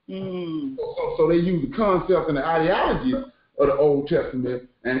 So they use the concepts and the ideologies of the Old Testament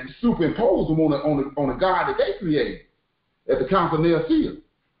and superimpose them on the God that they created at the Council of Nicaea.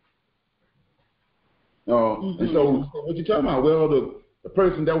 And so what you talking about? Well, the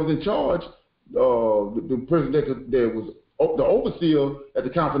person that was in charge, the person that was the overseer at the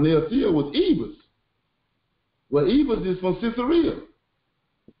Council of Nicaea was Ebus. Well, Ebus is from Caesarea.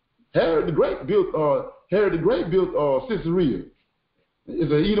 Herod the Great built Caesarea.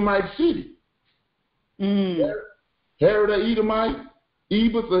 It's an Edomite city. Herod an Edomite,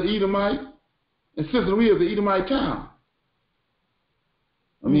 Ebus an Edomite, and Caesarea is an Edomite town.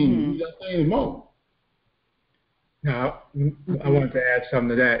 I mean, you got to say anymore. Now, I wanted to add something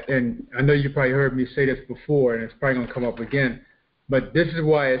to that, and I know you probably heard me say this before, and it's probably going to come up again, but this is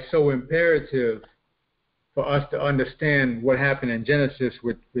why it's so imperative for us to understand what happened in Genesis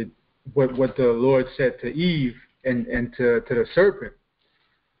with what the Lord said to Eve and to the serpent,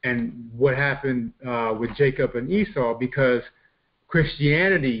 and what happened with Jacob and Esau, because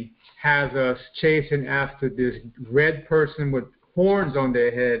Christianity has us chasing after this red person with horns on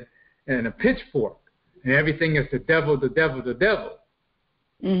their head and a pitchfork, and everything is the devil, the devil, the devil.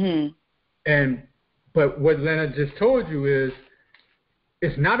 But what Leonard just told you is,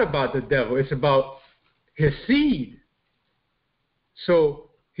 it's not about the devil, it's about his seed. So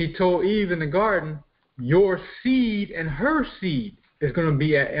he told Eve in the garden, your seed and her seed is going to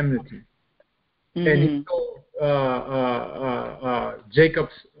be at enmity. And he told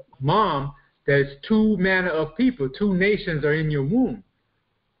Jacob's mom, there's two manner of people, two nations are in your womb.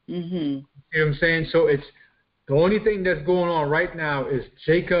 You know what I'm saying? So it's the only thing that's going on right now is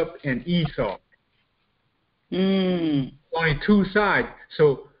Jacob and Esau. Only two sides.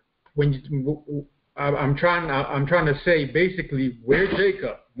 So when I'm trying to say basically, we're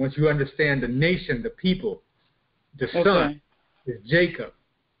Jacob. Once you understand the nation, the people, the son is Jacob.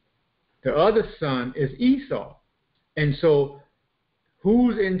 The other son is Esau. And so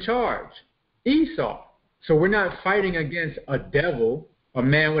who's in charge? Esau. So we're not fighting against a devil, a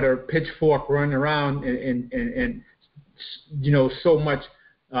man with a pitchfork running around and you know, so much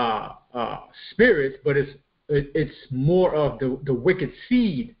spirit, but it's more of the wicked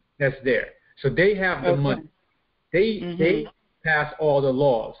seed that's there. So they have the money. They pass all the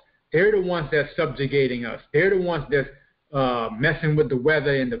laws. They're the ones that's subjugating us. They're the ones that's messing with the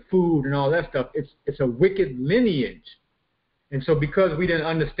weather and the food and all that stuff. It's a wicked lineage. And so because we didn't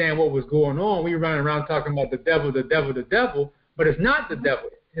understand what was going on, we were running around talking about the devil, the devil, the devil, but it's not the devil.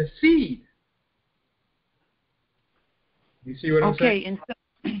 It's seed. You see what I'm saying? And so,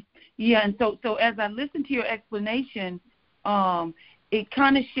 yeah, and so as I listened to your explanation, it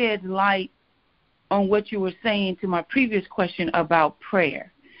kind of sheds light on what you were saying to my previous question about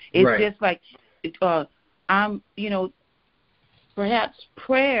prayer. It's just like perhaps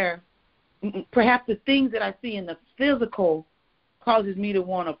prayer, perhaps the things that I see in the physical causes me to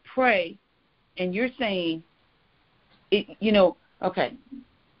want to pray, and you're saying,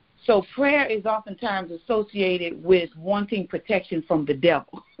 so prayer is oftentimes associated with wanting protection from the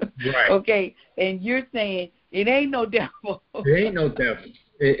devil. Okay, and you're saying it ain't no devil. There ain't no devil.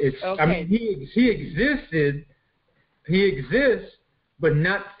 I mean, he exists, but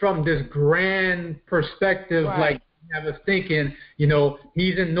not from this grand perspective like I was thinking,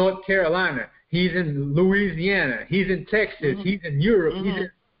 he's in North Carolina, he's in Louisiana, he's in Texas, he's in Europe.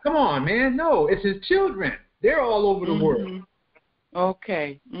 Come on, man. No, it's his children. They're all over the world.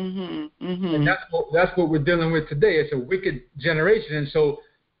 Okay. And that's what we're dealing with today. It's a wicked generation, and so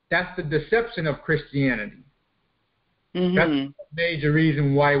that's the deception of Christianity. That's the major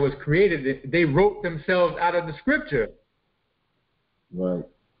reason why it was created. They wrote themselves out of the scripture. Right.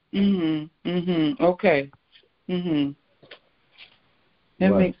 Okay. That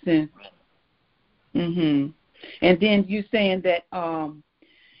makes sense. And then you saying that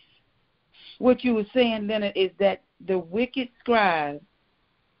what you were saying, Leonard, is that the wicked scribes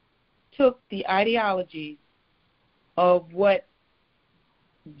took the ideologies of what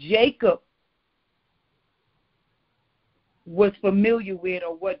Jacob was familiar with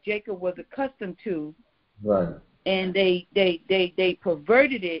or what Jacob was accustomed to, and they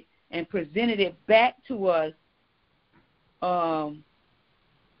perverted it and presented it back to us, and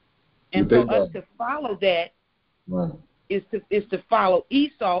for us to follow that is to follow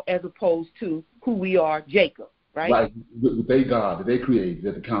Esau as opposed to who we are, Jacob, right? Right, with their God that they created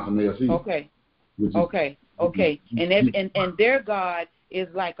at the Council of Nicaea. Okay. And their God is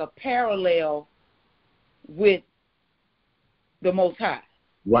like a parallel with the Most High.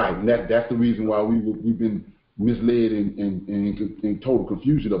 Right, and that's the reason why we've been misled and in total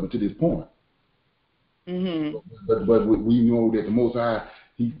confusion up until this point. Mm-hmm. But we know that the Most High,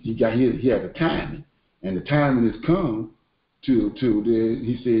 he had the timing, and the timing has come to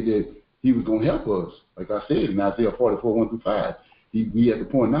he said that he was going to help us. Like I said in Isaiah 44:1-5, we at the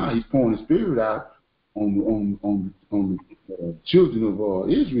point now he's pouring his spirit out on the children of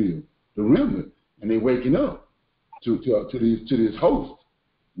Israel, the remnant, and they're waking up to this host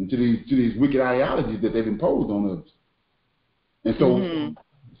and to these wicked ideologies that they've imposed on us. And so,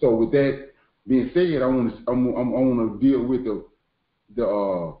 so with that being said, I want to deal with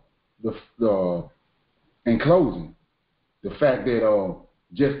the in closing, the fact that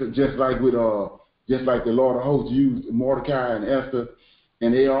just like the Lord of Hosts used Mordecai and Esther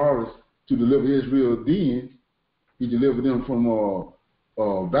and Aarus to deliver Israel, then he delivered them from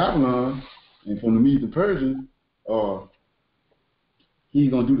Babylon and from the Medes and Persians. He's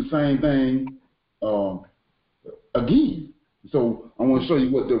gonna do the same thing again. So I want to show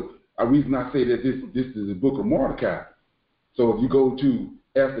you what the reason I say that this is the book of Mordecai. So if you go to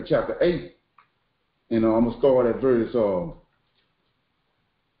Esther chapter 8, and I'm gonna start at verse 9,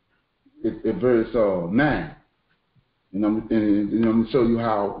 and I'm gonna show you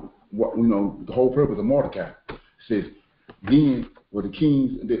how the whole purpose of Mordecai. It says, then the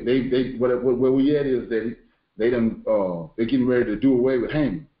kings they where we at is that they're getting ready to do away with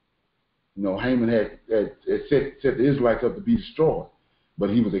Haman. Haman had set the Israelites up to be destroyed, but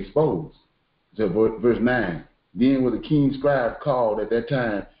he was exposed. So verse 9, then were the king's scribes called at that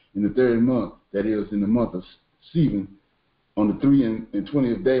time in the 3rd month, that is, in the month of Sivan, on the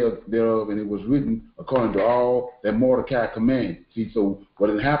 23rd day thereof, and it was written according to all that Mordecai commanded. See, so what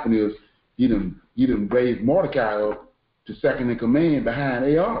had happened is he done raised Mordecai up to second in command behind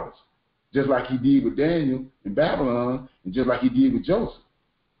Aarus, just like he did with Daniel in Babylon, and just like he did with Joseph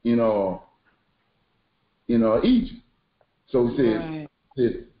in Egypt. So he says, right.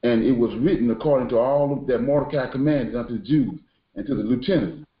 And it was written according to all that Mordecai commanded unto the Jews and to the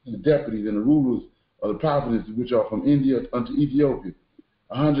lieutenants, and the deputies, and the rulers of the provinces which are from India unto Ethiopia,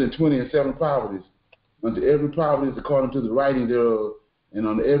 127 provinces, unto every province according to the writing thereof, and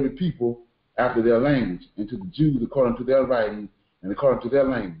unto every people after their language, and to the Jews according to their writing and according to their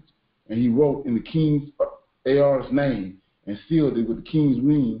language. And he wrote in the king's Aarus' name, and sealed it with the king's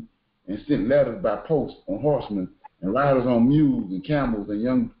ring, and sent letters by post on horsemen, and riders on mules and camels and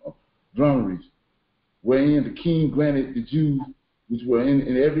young dromedaries, wherein the king granted the Jews which were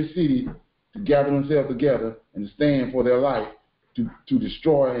in every city to gather themselves together and to stand for their life, to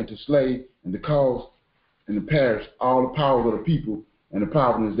destroy and to slay and to cause and to perish all the powers of the people and the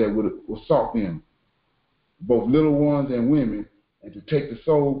provinces that would assault them, both little ones and women, and to take the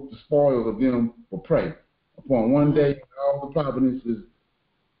spoils of them for prey. Upon one day, all the provinces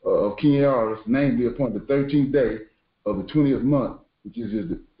of King Aarus, namely upon the 13th day of the 20th month, which is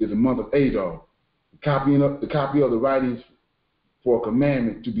the month of Adar, the copy of the writings for a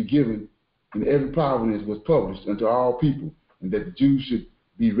commandment to be given in every province was published unto all people, and that the Jews should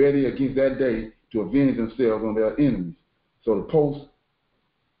be ready against that day to avenge themselves on their enemies. So the posts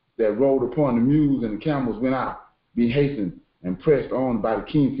that rode upon the mules and the camels went out, being hastened and pressed on by the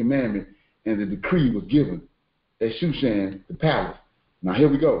king's commandment, and the decree was given at Shushan, the palace. Now here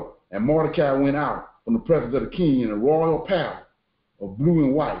we go. And Mordecai went out from the presence of the king in a royal palace of blue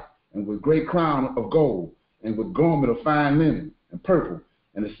and white, and with great crown of gold, and with garment of fine linen and purple.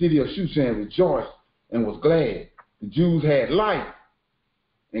 And the city of Shushan rejoiced and was glad. The Jews had life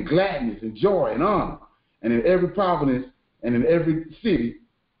and gladness and joy and honor. And in every province and in every city,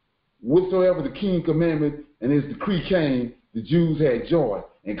 whatsoever the king's commandment and his decree came, the Jews had joy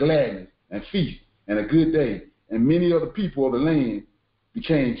and gladness and feast and a good day. And many of the people of the land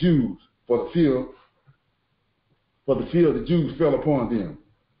became Jews, for the fear of the Jews fell upon them.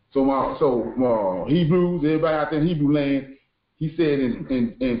 So Hebrews, everybody out there in Hebrew land, he said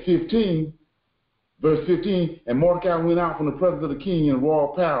in 15, verse 15, and Mordecai went out from the presence of the king in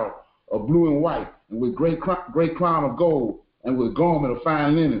royal apparel of blue and white, and with great crown of gold, and with garment of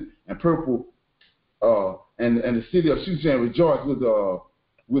fine linen and purple, and the city of Shushan rejoiced and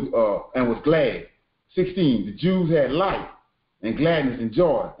was glad. 16, the Jews had life and gladness and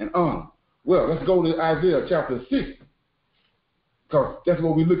joy and honor. Well, let's go to Isaiah chapter 6, because that's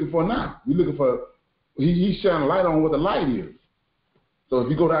what we're looking for now. We're looking for, he's shining a light on what the light is. So if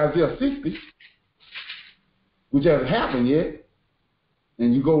you go to Isaiah 60, which hasn't happened yet,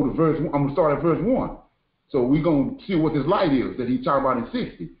 and you go to verse 1, I'm going to start at verse 1. So we're going to see what this light is that he's talking about in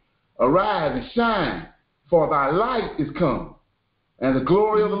 60. Arise and shine, for thy light is come, and the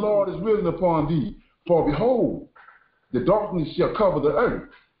glory of the Lord is risen upon thee. For behold, the darkness shall cover the earth,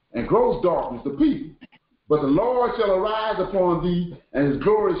 and gross darkness the people. But the Lord shall arise upon thee, and his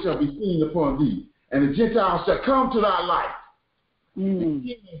glory shall be seen upon thee. And the Gentiles shall come to thy light, and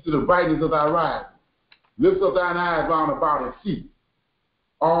to the brightness of thy rising. Lift up thine eyes round about and see.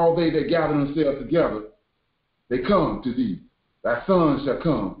 All they that gather themselves together, they come to thee. Thy sons shall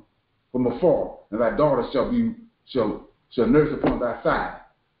come from afar, and thy daughters shall nurse upon thy side.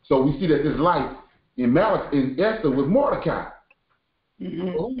 So we see that this light in Esther was Mordecai.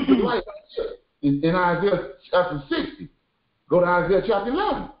 Who's the light right here? In Isaiah chapter 60. Go to Isaiah chapter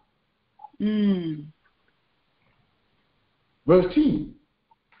 11. Verse 10.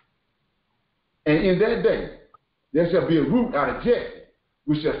 And in that day there shall be a root out of Jesse,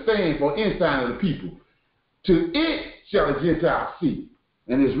 which shall stand for ensign of the people. To it shall the Gentiles see,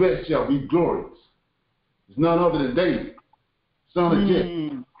 and his rest shall be glorious. It's none other than David, son of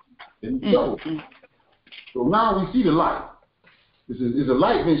Jesse. And so now we see the light. It's a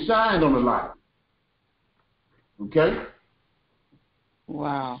light been shined on the light. Okay?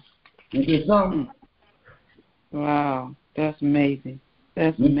 Wow. Is there something? Wow. That's amazing.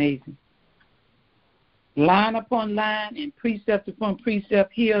 That's amazing. Line upon line and precept upon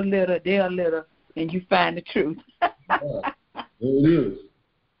precept, here a little, there a little, and you find the truth. There it is.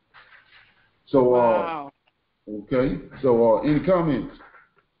 So, wow. Okay. So, any comments?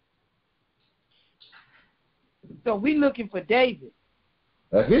 So we looking for David.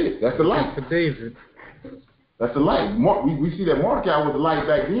 That's it. That's the light. For David. That's the light. We see that Mordecai was the light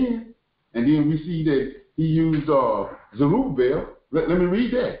back then, and then we see that he used Zerubbabel. Let me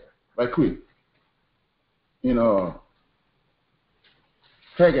read that right quick. In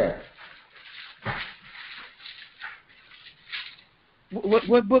Haggai.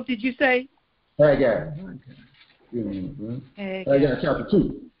 What book did you say? Haggai. Haggai. Haggai chapter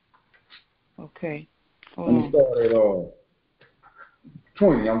 2. Okay. Let me start at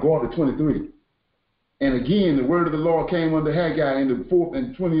 20. I'm going to 23. And again, the word of the Lord came unto Haggai in the 4th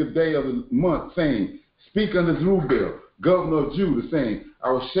and 20th day of the month, saying, Speak unto Zerubbabel, governor of Judah, saying,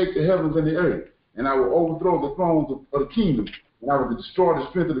 I will shake the heavens and the earth, and I will overthrow the thrones of the kingdoms, and I will destroy the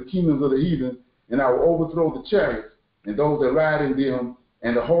strength of the kingdoms of the heathen, and I will overthrow the chariots, and those that ride in them,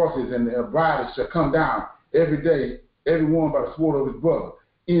 and the horses and their riders shall come down every day, every one by the sword of his brother.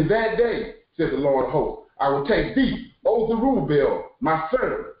 In that day, said the Lord of hosts, I will take thee, O Zerubbabel, my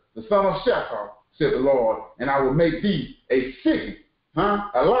servant, the son of Shaphat, said the Lord, and I will make thee a city,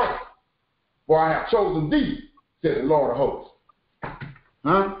 a light, for I have chosen thee, said the Lord of hosts.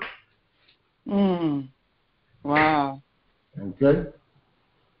 Wow. Okay.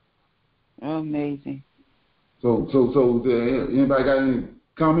 Amazing. So anybody got any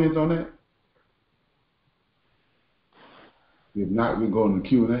comments on that? If not, we'll go into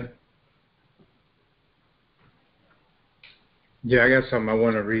Q&A. Yeah, I got something I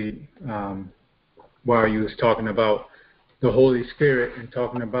want to read while you was talking about the Holy Spirit and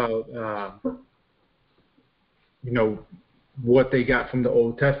talking about, what they got from the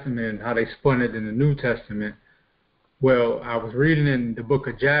Old Testament and how they spun it in the New Testament. Well, I was reading in the book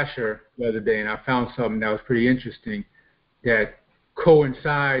of Jasher the other day, and I found something that was pretty interesting that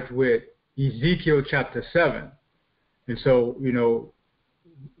coincides with Ezekiel chapter 7. And so,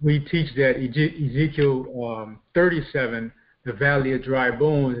 we teach that Ezekiel 37, the valley of dry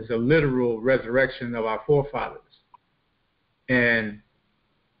bones, is a literal resurrection of our forefathers. And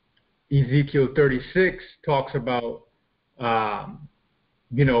Ezekiel 36 talks about,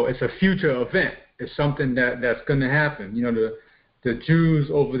 it's a future event. It's something that's going to happen. The Jews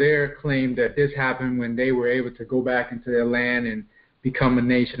over there claim that this happened when they were able to go back into their land and become a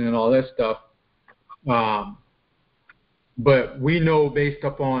nation and all that stuff. But we know based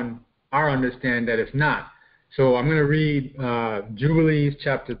upon our understanding that it's not. So I'm going to read Jubilees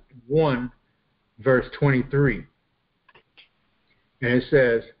chapter 1, verse 23. And it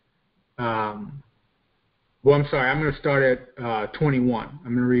says, I'm going to start at 21. I'm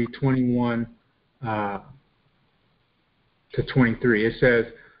going to read 21 to 23. It says,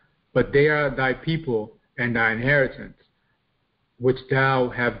 But they are thy people and thy inheritance, which thou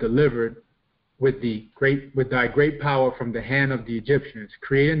have delivered with thy great power from the hand of the Egyptians,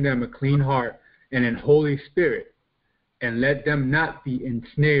 creating them a clean heart and an holy spirit, and let them not be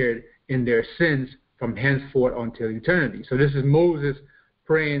ensnared in their sins from henceforth until eternity. So this is Moses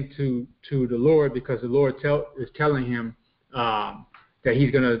praying to the Lord, because the Lord is telling him that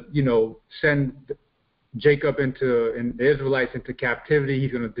he's going to, send Jacob and the Israelites into captivity.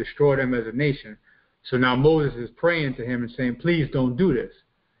 He's going to destroy them as a nation. So now Moses is praying to him and saying, please don't do this.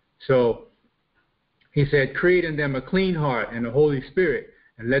 So he said, create in them a clean heart and a holy spirit,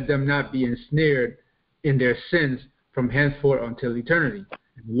 and let them not be ensnared in their sins from henceforth until eternity.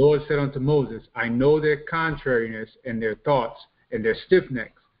 And the Lord said unto Moses, I know their contrariness and their thoughts and their stiff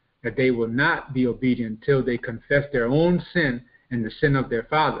necks, that they will not be obedient until they confess their own sin and the sin of their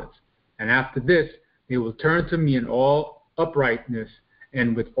fathers. And after this, they will turn to me in all uprightness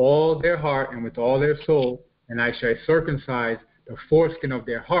and with all their heart and with all their soul, and I shall circumcise the foreskin of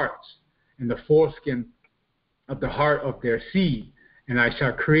their hearts and the foreskin of the heart of their seed, and I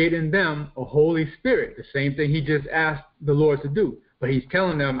shall create in them a Holy Spirit. The same thing he just asked the Lord to do. But he's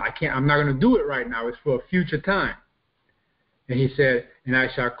telling them, I'm not going to do it right now. It's for a future time. And he said, and I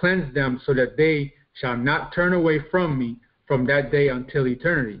shall cleanse them so that they shall not turn away from me from that day until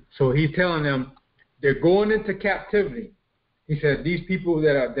eternity. So he's telling them they're going into captivity. He said, these people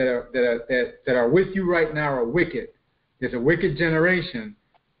that are with you right now are wicked. There's a wicked generation.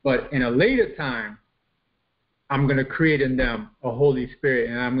 But in a later time, I'm going to create in them a Holy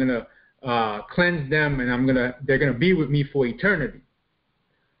Spirit, and I'm going to cleanse them, and they're going to be with me for eternity.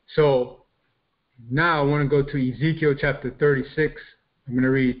 So now I want to go to Ezekiel chapter 36. I'm going to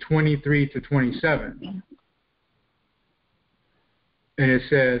read 23 to 27. And it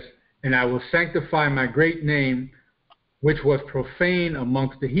says, and I will sanctify my great name, which was profane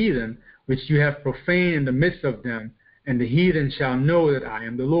amongst the heathen, which you have profaned in the midst of them, and the heathen shall know that I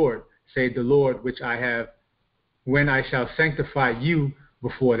am the Lord, saith the Lord, which I have, when I shall sanctify you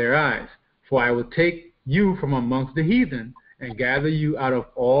before their eyes. For I will take you from amongst the heathen, and gather you out of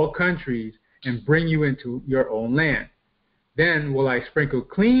all countries, and bring you into your own land. Then will I sprinkle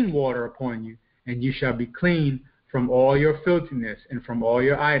clean water upon you, and you shall be clean from all your filthiness, and from all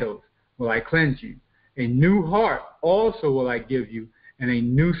your idols will I cleanse you. A new heart also will I give you, and a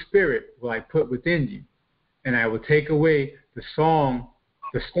new spirit will I put within you. And I will take away the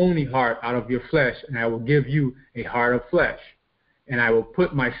stony heart out of your flesh, and I will give you a heart of flesh. And I will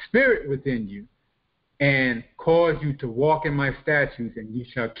put my spirit within you, and cause you to walk in my statutes, and you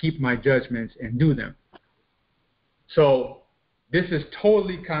shall keep my judgments and do them. So this is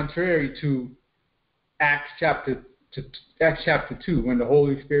totally contrary to Acts chapter 2, when the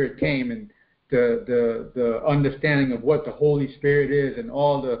Holy Spirit came, and the understanding of what the Holy Spirit is, and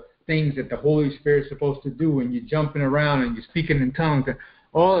all the things that the Holy Spirit is supposed to do, and you're jumping around and you're speaking in tongues, and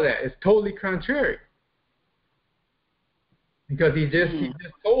all of that is totally contrary. Because he just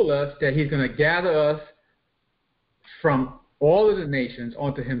told us that he's going to gather us from all of the nations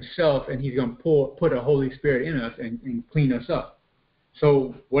onto himself, and he's going to put a Holy Spirit in us and clean us up.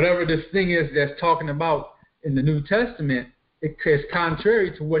 So whatever this thing is that's talking about in the New Testament, it is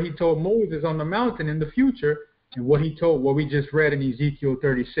contrary to what he told Moses on the mountain in the future, and what we just read in Ezekiel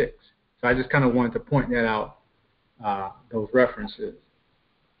 36. So I just kind of wanted to point that out, those references.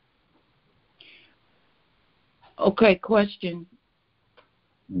 Okay, question.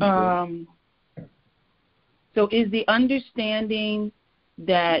 So is the understanding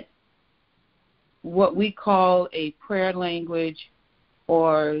that what we call a prayer language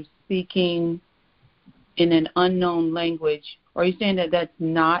or speaking in an unknown language, are you saying that that's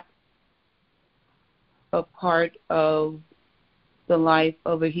not a part of the life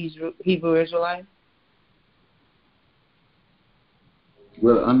of a Hebrew Israelite?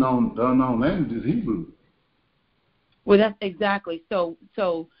 Well, the unknown language is Hebrew. Well, that's exactly. So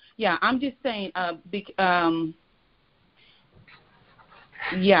yeah, I'm just saying.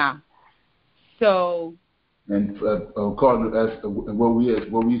 Yeah. So. And according to what we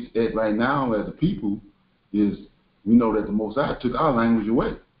at right now as a people is, we know that the Most High took our language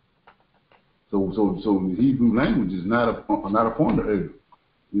away. So the Hebrew language is not upon the earth.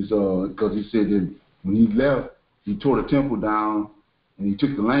 It's because he said that when he left, he tore the temple down and he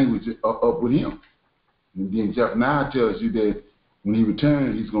took the language up with him. And then chapter 9 tells you that when he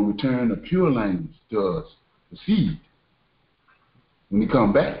returns, he's going to return a pure language to us, the seed. When he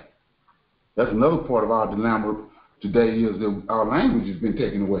come back, that's another part of our dilemma today, is that our language has been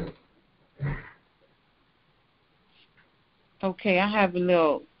taken away. Okay, I have a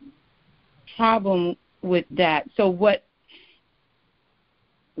little problem with that. So what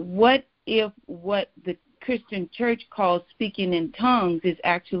if what the Christian church calls speaking in tongues is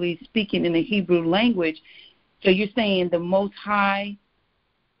actually speaking in the Hebrew language? So you're saying the Most High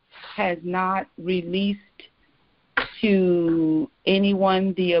has not released to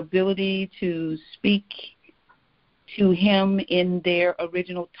anyone the ability to speak to him in their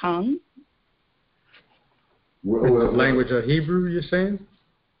original tongue? Well, the language of Hebrew, you're saying?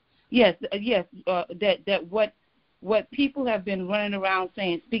 Yes. That what people have been running around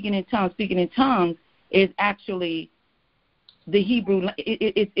saying, speaking in tongues, is actually the Hebrew.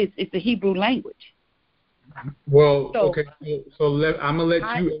 It's the Hebrew language. Well, okay. So I'm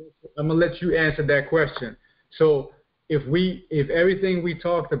gonna let you answer that question. So if everything we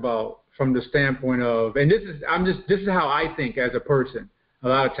talked about from the standpoint of, and this is how I think as a person. a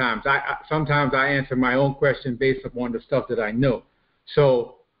lot of times. Sometimes I answer my own question based upon the stuff that I know.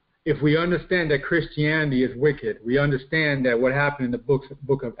 So if we understand that Christianity is wicked, we understand that what happened in the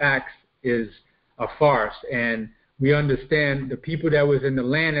book of Acts is a farce, and we understand the people that was in the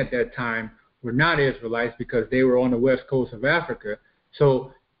land at that time were not Israelites because they were on the west coast of Africa.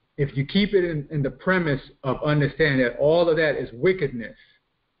 So if you keep it in the premise of understanding that all of that is wickedness,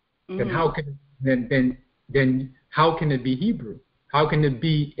 then how can how can it be Hebrew? How can it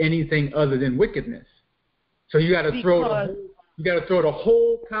be anything other than wickedness? So you got to throw the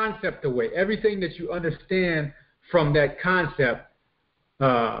whole concept away. Everything that you understand from that concept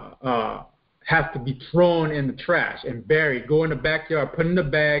has to be thrown in the trash and buried. Go in the backyard, put in the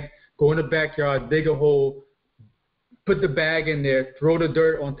bag, go in the backyard, dig a hole, put the bag in there, throw the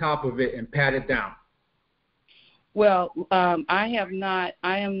dirt on top of it, and pat it down. Well,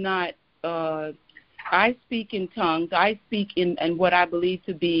 I speak in tongues. I speak in what I believe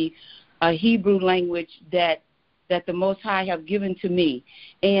to be a Hebrew language that the Most High have given to me.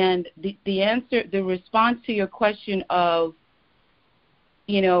 And the answer, the response to your question of,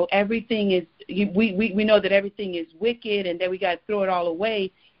 everything is, we know that everything is wicked and that we got to throw it all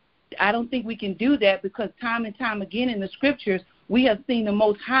away. I don't think we can do that because time and time again in the scriptures, we have seen the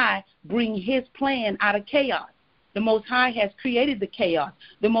Most High bring his plan out of chaos. The Most High has created the chaos.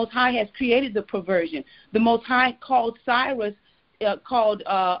 The Most High has created the perversion. The Most High called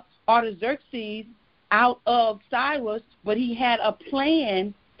Artaxerxes out of Cyrus, but he had a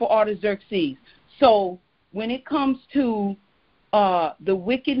plan for Artaxerxes. So when it comes to the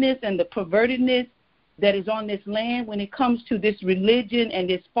wickedness and the pervertedness that is on this land, when it comes to this religion and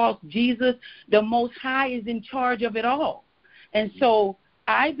this false Jesus, the Most High is in charge of it all. And so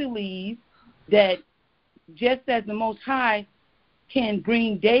I believe that just as the Most High can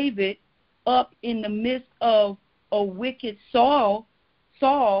bring David up in the midst of a wicked Saul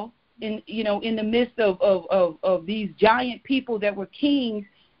in the midst of these giant people that were kings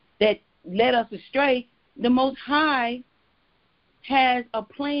that led us astray, the Most High has a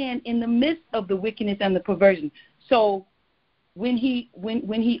plan in the midst of the wickedness and the perversion. So when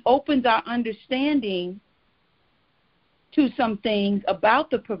he opens our understanding to some things about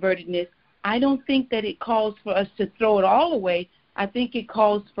the pervertedness, I don't think that it calls for us to throw it all away. I think it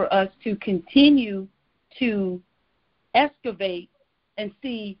calls for us to continue to excavate and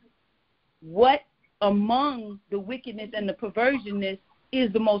see what among the wickedness and the perversionness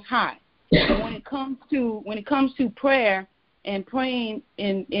is the Most High. And when it comes to prayer and praying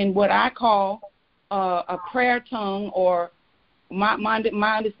in what I call a prayer tongue, or my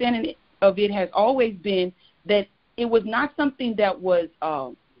understanding of it has always been that it was not something that was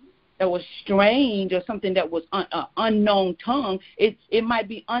strange or something that was unknown tongue. It might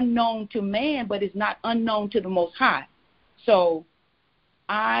be unknown to man, but it's not unknown to the Most High. So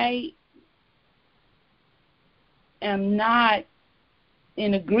I am not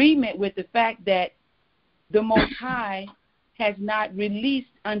in agreement with the fact that the Most High has not released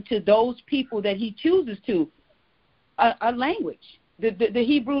unto those people that he chooses to a language, the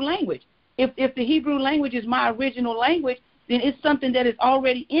Hebrew language. If the Hebrew language is my original language, then it's something that is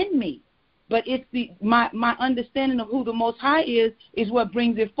already in me. But it's my understanding of who the Most High is what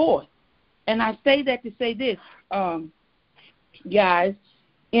brings it forth. And I say that to say this, guys,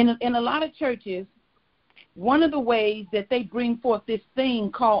 in a lot of churches, one of the ways that they bring forth this thing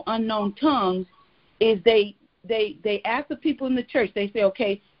called unknown tongues is they ask the people in the church, they say,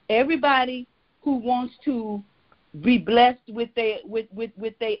 okay, everybody who wants to be blessed with their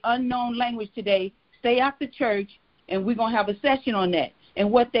unknown language today, stay after church, and we're going to have a session on that.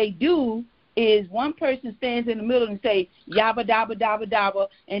 And what they do is one person stands in the middle and say, yabba dabba dabba dabba,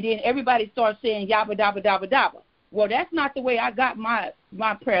 and then everybody starts saying yabba dabba dabba dabba. Well, that's not the way I got my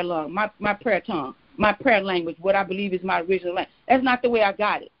prayer lung, my prayer tongue, my prayer language, what I believe is my original language. That's not the way I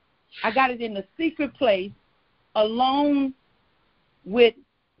got it. I got it in the secret place alone with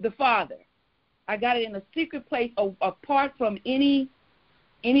the Father. I got it in a secret place apart from any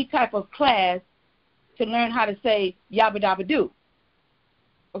type of class to learn how to say yabba dabba do.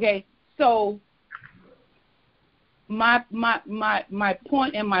 Okay, so my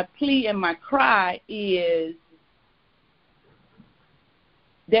point and my plea and my cry is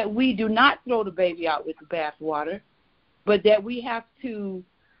that we do not throw the baby out with the bathwater, but that we have to,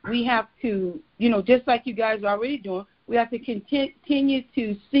 just like you guys are already doing, we have to continue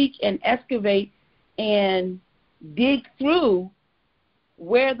to seek and excavate and dig through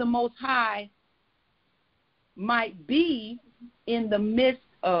where the Most High might be in the midst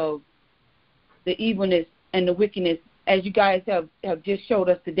of the evilness and the wickedness, as you guys have just showed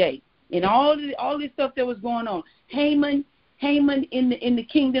us today. And all this stuff that was going on. Haman Haman in the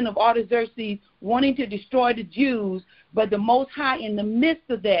kingdom of Artaxerxes wanting to destroy the Jews, but the Most High in the midst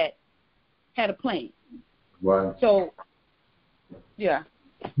of that had a plan. Right. So, yeah.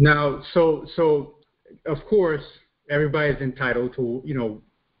 Now, so of course, everybody's entitled to,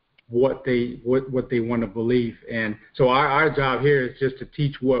 what they want to believe, and so our job here is just to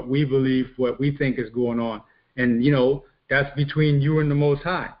teach what we believe, what we think is going on, and that's between you and the Most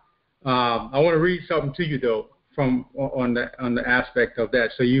High. I want to read something to you though, from on the aspect of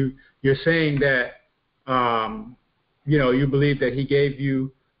that. So you're saying that you believe that He gave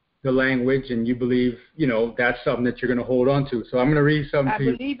you the language, and you believe that's something that you're going to hold on to. So I'm going to read something to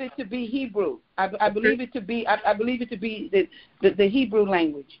you. I believe it to be Hebrew. I believe it to be the Hebrew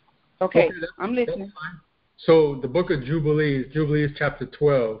language. Okay, I'm listening. So the book of Jubilees chapter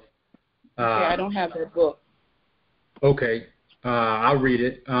 12. Okay, I don't have that book. Okay, I'll read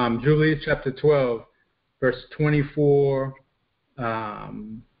it. Jubilees chapter 12, verse 24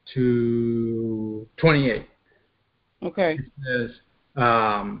 to 28. Okay. It says,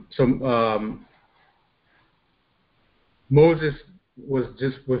 Moses was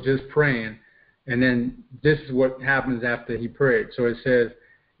just praying, and then this is what happens after he prayed. So it says,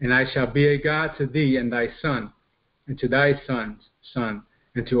 "And I shall be a God to thee and thy son, and to thy son's son,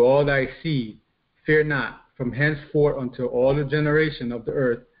 and to all thy seed. Fear not, from henceforth until all the generation of the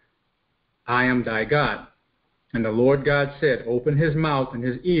earth, I am thy God." And the Lord God said, "Open his mouth and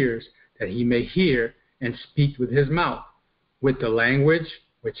his ears, that he may hear and speak with his mouth, with the language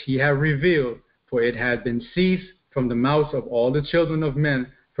which he hath revealed, for it had been ceased from the mouths of all the children of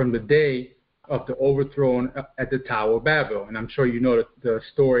men from the day of the overthrow at the Tower of Babel." And I'm sure you know the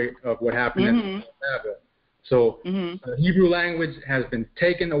story of what happened at the Tower of Babel. So the Hebrew language has been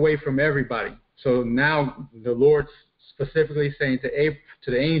taken away from everybody. So now the Lord specifically saying to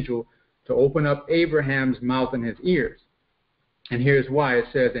the angel to open up Abraham's mouth and his ears. And here's why. It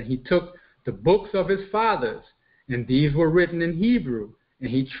says, "And he took the books of his fathers, and these were written in Hebrew, and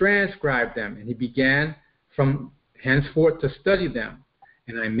he transcribed them, and he began from henceforth to study them.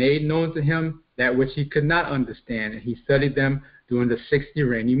 And I made known to him that which he could not understand, and he studied them during the 60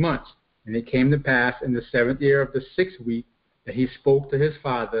 rainy months. And it came to pass in the 7th year of the 6th week that he spoke to his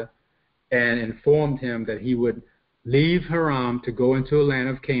father and informed him that he would leave Haran to go into a land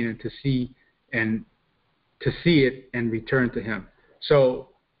of Canaan to see it and return to him." So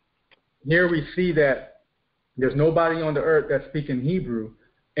here we see that there's nobody on the earth that's speaking Hebrew,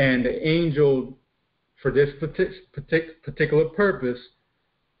 and the angel, for this particular purpose,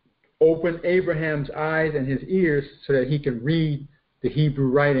 opened Abraham's eyes and his ears so that he could read the Hebrew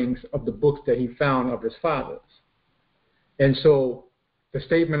writings of the books that he found of his fathers. And so the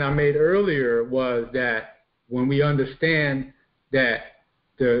statement I made earlier was that when we understand that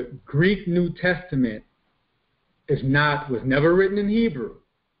the Greek New Testament was never written in Hebrew,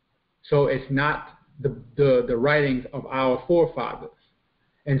 so it's not the writings of our forefathers.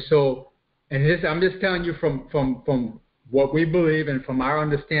 And so, I'm just telling you from what we believe and from our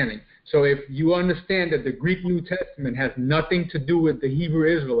understanding. So if you understand that the Greek New Testament has nothing to do with the Hebrew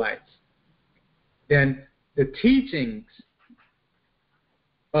Israelites, then the teachings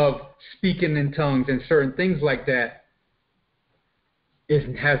of speaking in tongues and certain things like that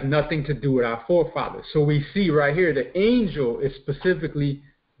has nothing to do with our forefathers. So we see right here the angel is specifically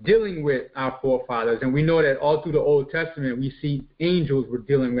dealing with our forefathers, and we know that all through the Old Testament we see angels were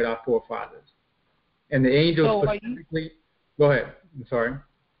dealing with our forefathers. And the angels specifically... Go ahead. I'm sorry.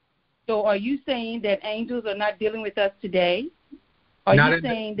 So are you saying that angels are not dealing with us today? Are you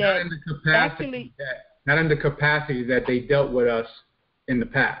saying that actually... Not in the capacity that they dealt with us in the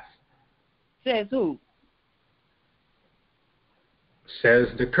past. Says who? Says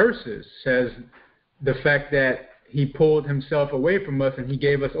the curses. Says the fact that he pulled himself away from us and he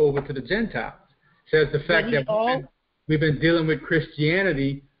gave us over to the Gentiles. Says the fact that we've been dealing with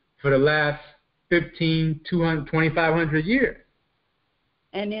Christianity for the last 2,500 years.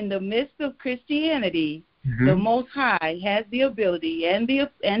 And in the midst of Christianity, the Most High has the ability and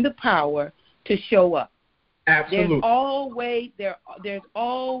the power to show up. Absolutely. There's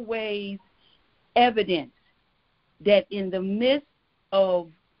always evidence that in the midst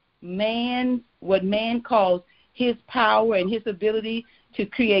of what man calls his power and his ability to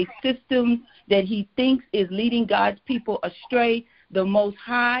create systems that he thinks is leading God's people astray, the Most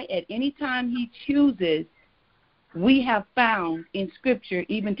High, at any time he chooses, we have found in Scripture,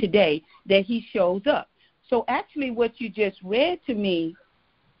 even today, that he shows up. So actually what you just read to me,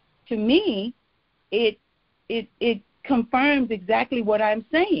 it confirms exactly what I'm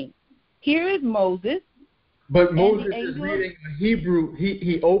saying. Here is Moses. But Moses is reading a Hebrew.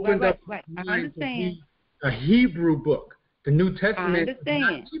 He opened up I understand. A Hebrew book. The New Testament is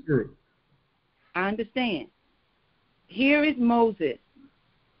not Hebrew. I understand. Here is Moses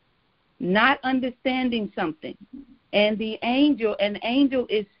not understanding something. And an angel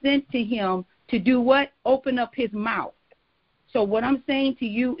is sent to him to do what? Open up his mouth. So what I'm saying to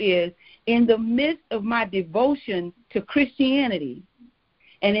you is, in the midst of my devotion to Christianity,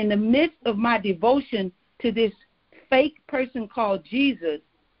 and in the midst of my devotion to this fake person called Jesus,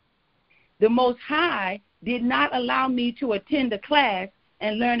 the Most High did not allow me to attend a class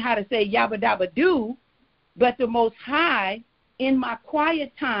and learn how to say yabba dabba do, but the Most High, in my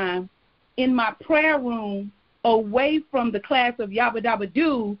quiet time, in my prayer room, away from the class of yabba dabba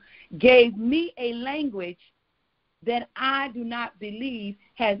do, gave me a language that I do not believe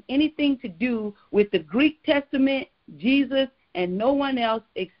has anything to do with the Greek Testament, Jesus, and no one else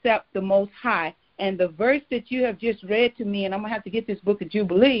except the Most High. And the verse that you have just read to me, and I'm going to have to get this book of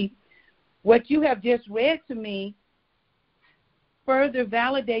Jubilee, what you have just read to me further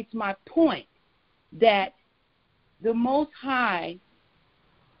validates my point that the Most High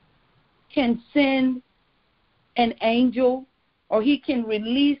can send an angel, or he can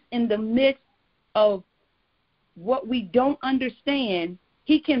release in the midst of what we don't understand,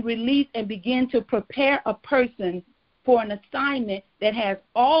 he can release and begin to prepare a person for an assignment that has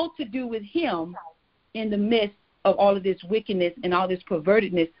all to do with him in the midst of all of this wickedness and all this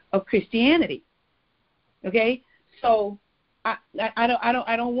pervertedness of Christianity. Okay? So I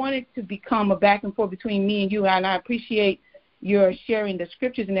don't want it to become a back and forth between me and you, and I appreciate your sharing the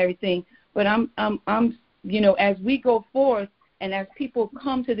scriptures and everything, but I'm as we go forth and as people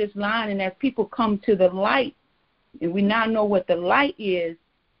come to this line and as people come to the light, and we now know what the light is,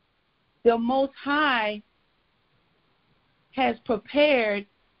 the Most High has prepared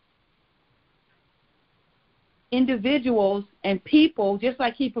individuals and people, just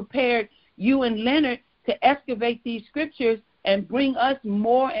like he prepared you and Leonard to excavate these scriptures and bring us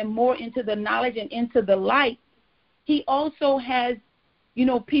more and more into the knowledge and into the light. He also has,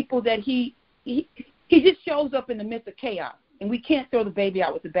 people that he just shows up in the midst of chaos, and we can't throw the baby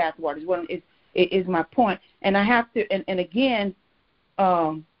out with the bathwater. Is my point. And I have to, and again,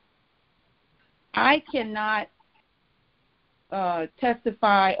 I cannot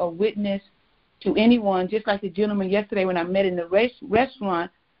testify or witness to anyone, just like the gentleman yesterday when I met in the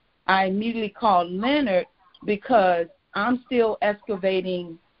restaurant. I immediately called Leonard because I'm still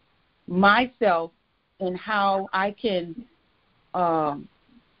excavating myself and how I can,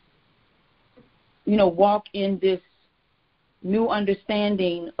 walk in this new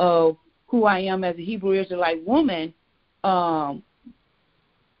understanding of who I am as a Hebrew Israelite woman.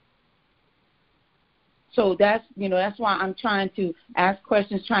 So that's why I'm trying to ask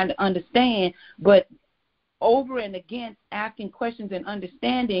questions, trying to understand. But over and against asking questions and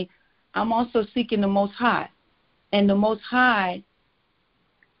understanding, I'm also seeking the Most High. And the Most High,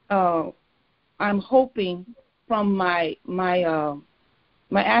 I'm hoping from my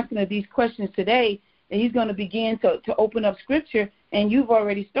asking of these questions today that he's going to begin to open up Scripture. And you've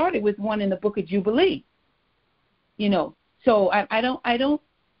already started with one in the book of Jubilee. So I don't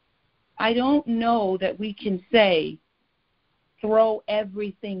know that we can say throw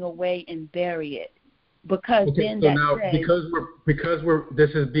everything away and bury it, because then that says, because this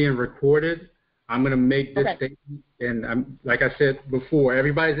is being recorded, I'm going to make this statement, and I'm, like I said before,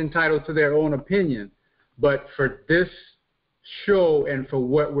 everybody's entitled to their own opinion, but for this show and for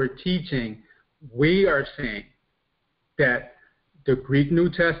what we're teaching, we are saying that the Greek New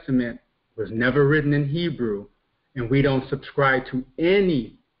Testament was never written in Hebrew, and we don't subscribe to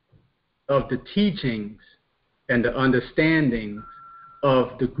any of the teachings and the understandings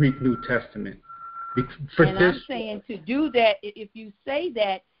of the Greek New Testament. I'm saying to do that, if you say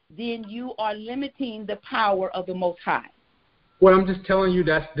that, then you are limiting the power of the Most High. Well, I'm just telling you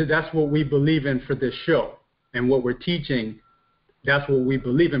that's what we believe in for this show, and what we're teaching, that's what we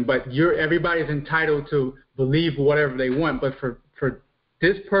believe in. But everybody's entitled to believe whatever they want, but for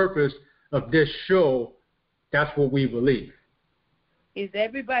this purpose of this show, that's what we believe. Is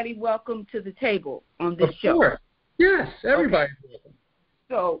everybody welcome to the table on this show? Of course. Yes, everybody's welcome.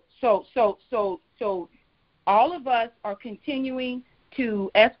 So all of us are continuing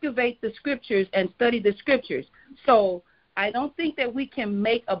to excavate the scriptures and study the scriptures. So I don't think that we can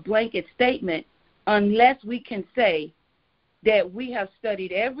make a blanket statement unless we can say that we have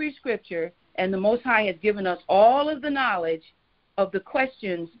studied every scripture and the Most High has given us all of the knowledge of the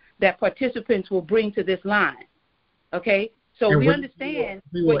questions that participants will bring to this line. Okay? So we understand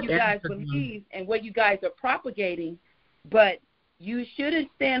what you guys believe and what you guys are propagating, but you shouldn't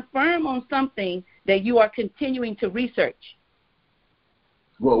stand firm on something that you are continuing to research.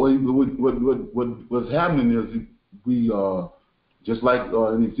 Well, what's happening is just like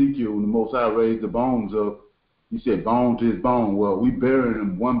in Ezekiel, when the Most High raised the bones up, he said bone to his bone. Well, we burying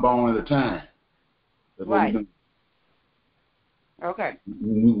them one bone at a time. That's what we do. Okay.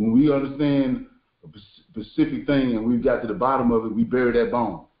 When we understand a specific thing and we got to the bottom of it, we bury that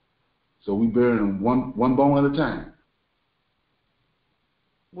bone. So we bury them one bone at a time.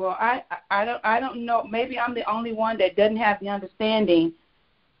 Well, I don't know. Maybe I'm the only one that doesn't have the understanding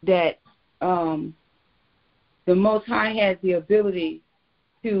that the Most High has the ability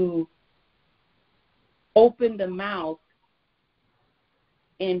to open the mouth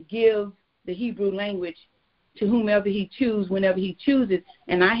and give the Hebrew language to whomever he chooses, whenever he chooses.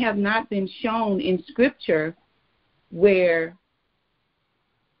 And I have not been shown in Scripture where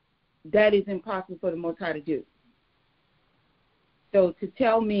that is impossible for the Most High to do. So to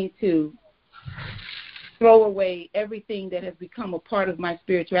tell me to throw away everything that has become a part of my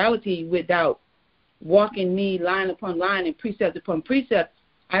spirituality without walking me line upon line and precept upon precept,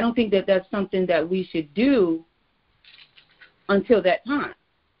 I don't think that that's something that we should do until that time.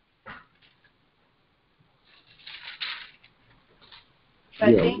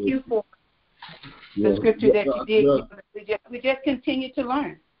 But thank you for the scripture that you did. We just continue to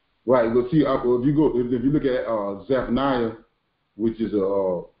learn. Right. Well, see, if you look at Zephaniah, which is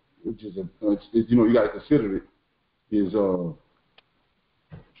you got to consider it, is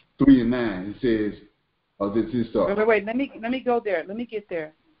 3 and 9. It says, this is wait. Let me go there. Let me get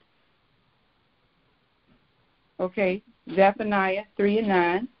there. Okay, Zephaniah 3 and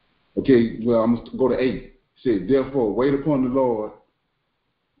 9. Okay. Well, I'm gonna go to 8. It says, therefore, wait upon the Lord.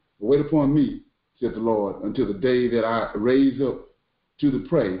 Wait upon me, said the Lord, until the day that I raise up to the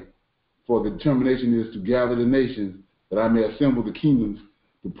prey. For the determination is to gather the nations, that I may assemble the kingdoms,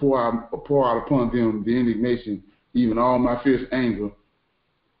 to pour out upon them the indignation, even all my fierce anger.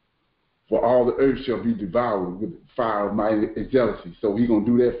 For all the earth shall be devoured with the fire of my jealousy. So he's going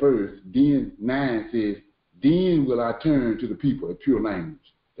to do that first. Then 9 says, then will I turn to the people a pure language.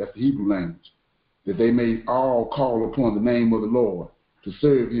 That's the Hebrew language. That they may all call upon the name of the Lord, to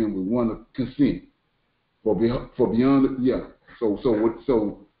serve him with one consent. For beyond,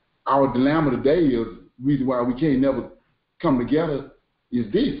 So our dilemma today is reason why we can't never come together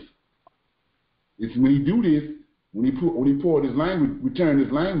is this. It's when he do this, when he poured his language, returned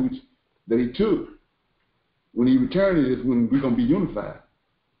his language that he took. When he returned it is when we're gonna be unified.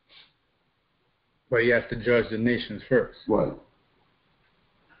 But he has to judge the nations first. Right.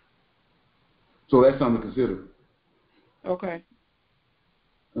 So that's something to consider. Okay.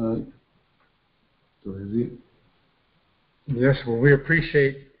 All right. So is it? Yes, well, we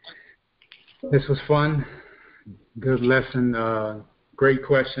appreciate. This was fun. Good lesson. Great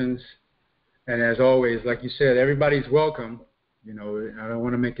questions. And as always, like you said, everybody's welcome. I don't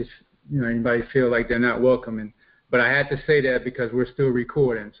want to make anybody feel like they're not welcome. But I had to say that because we're still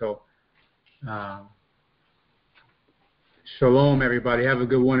recording. So, shalom, everybody. Have a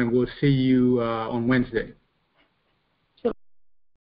good one, and we'll see you on Wednesday.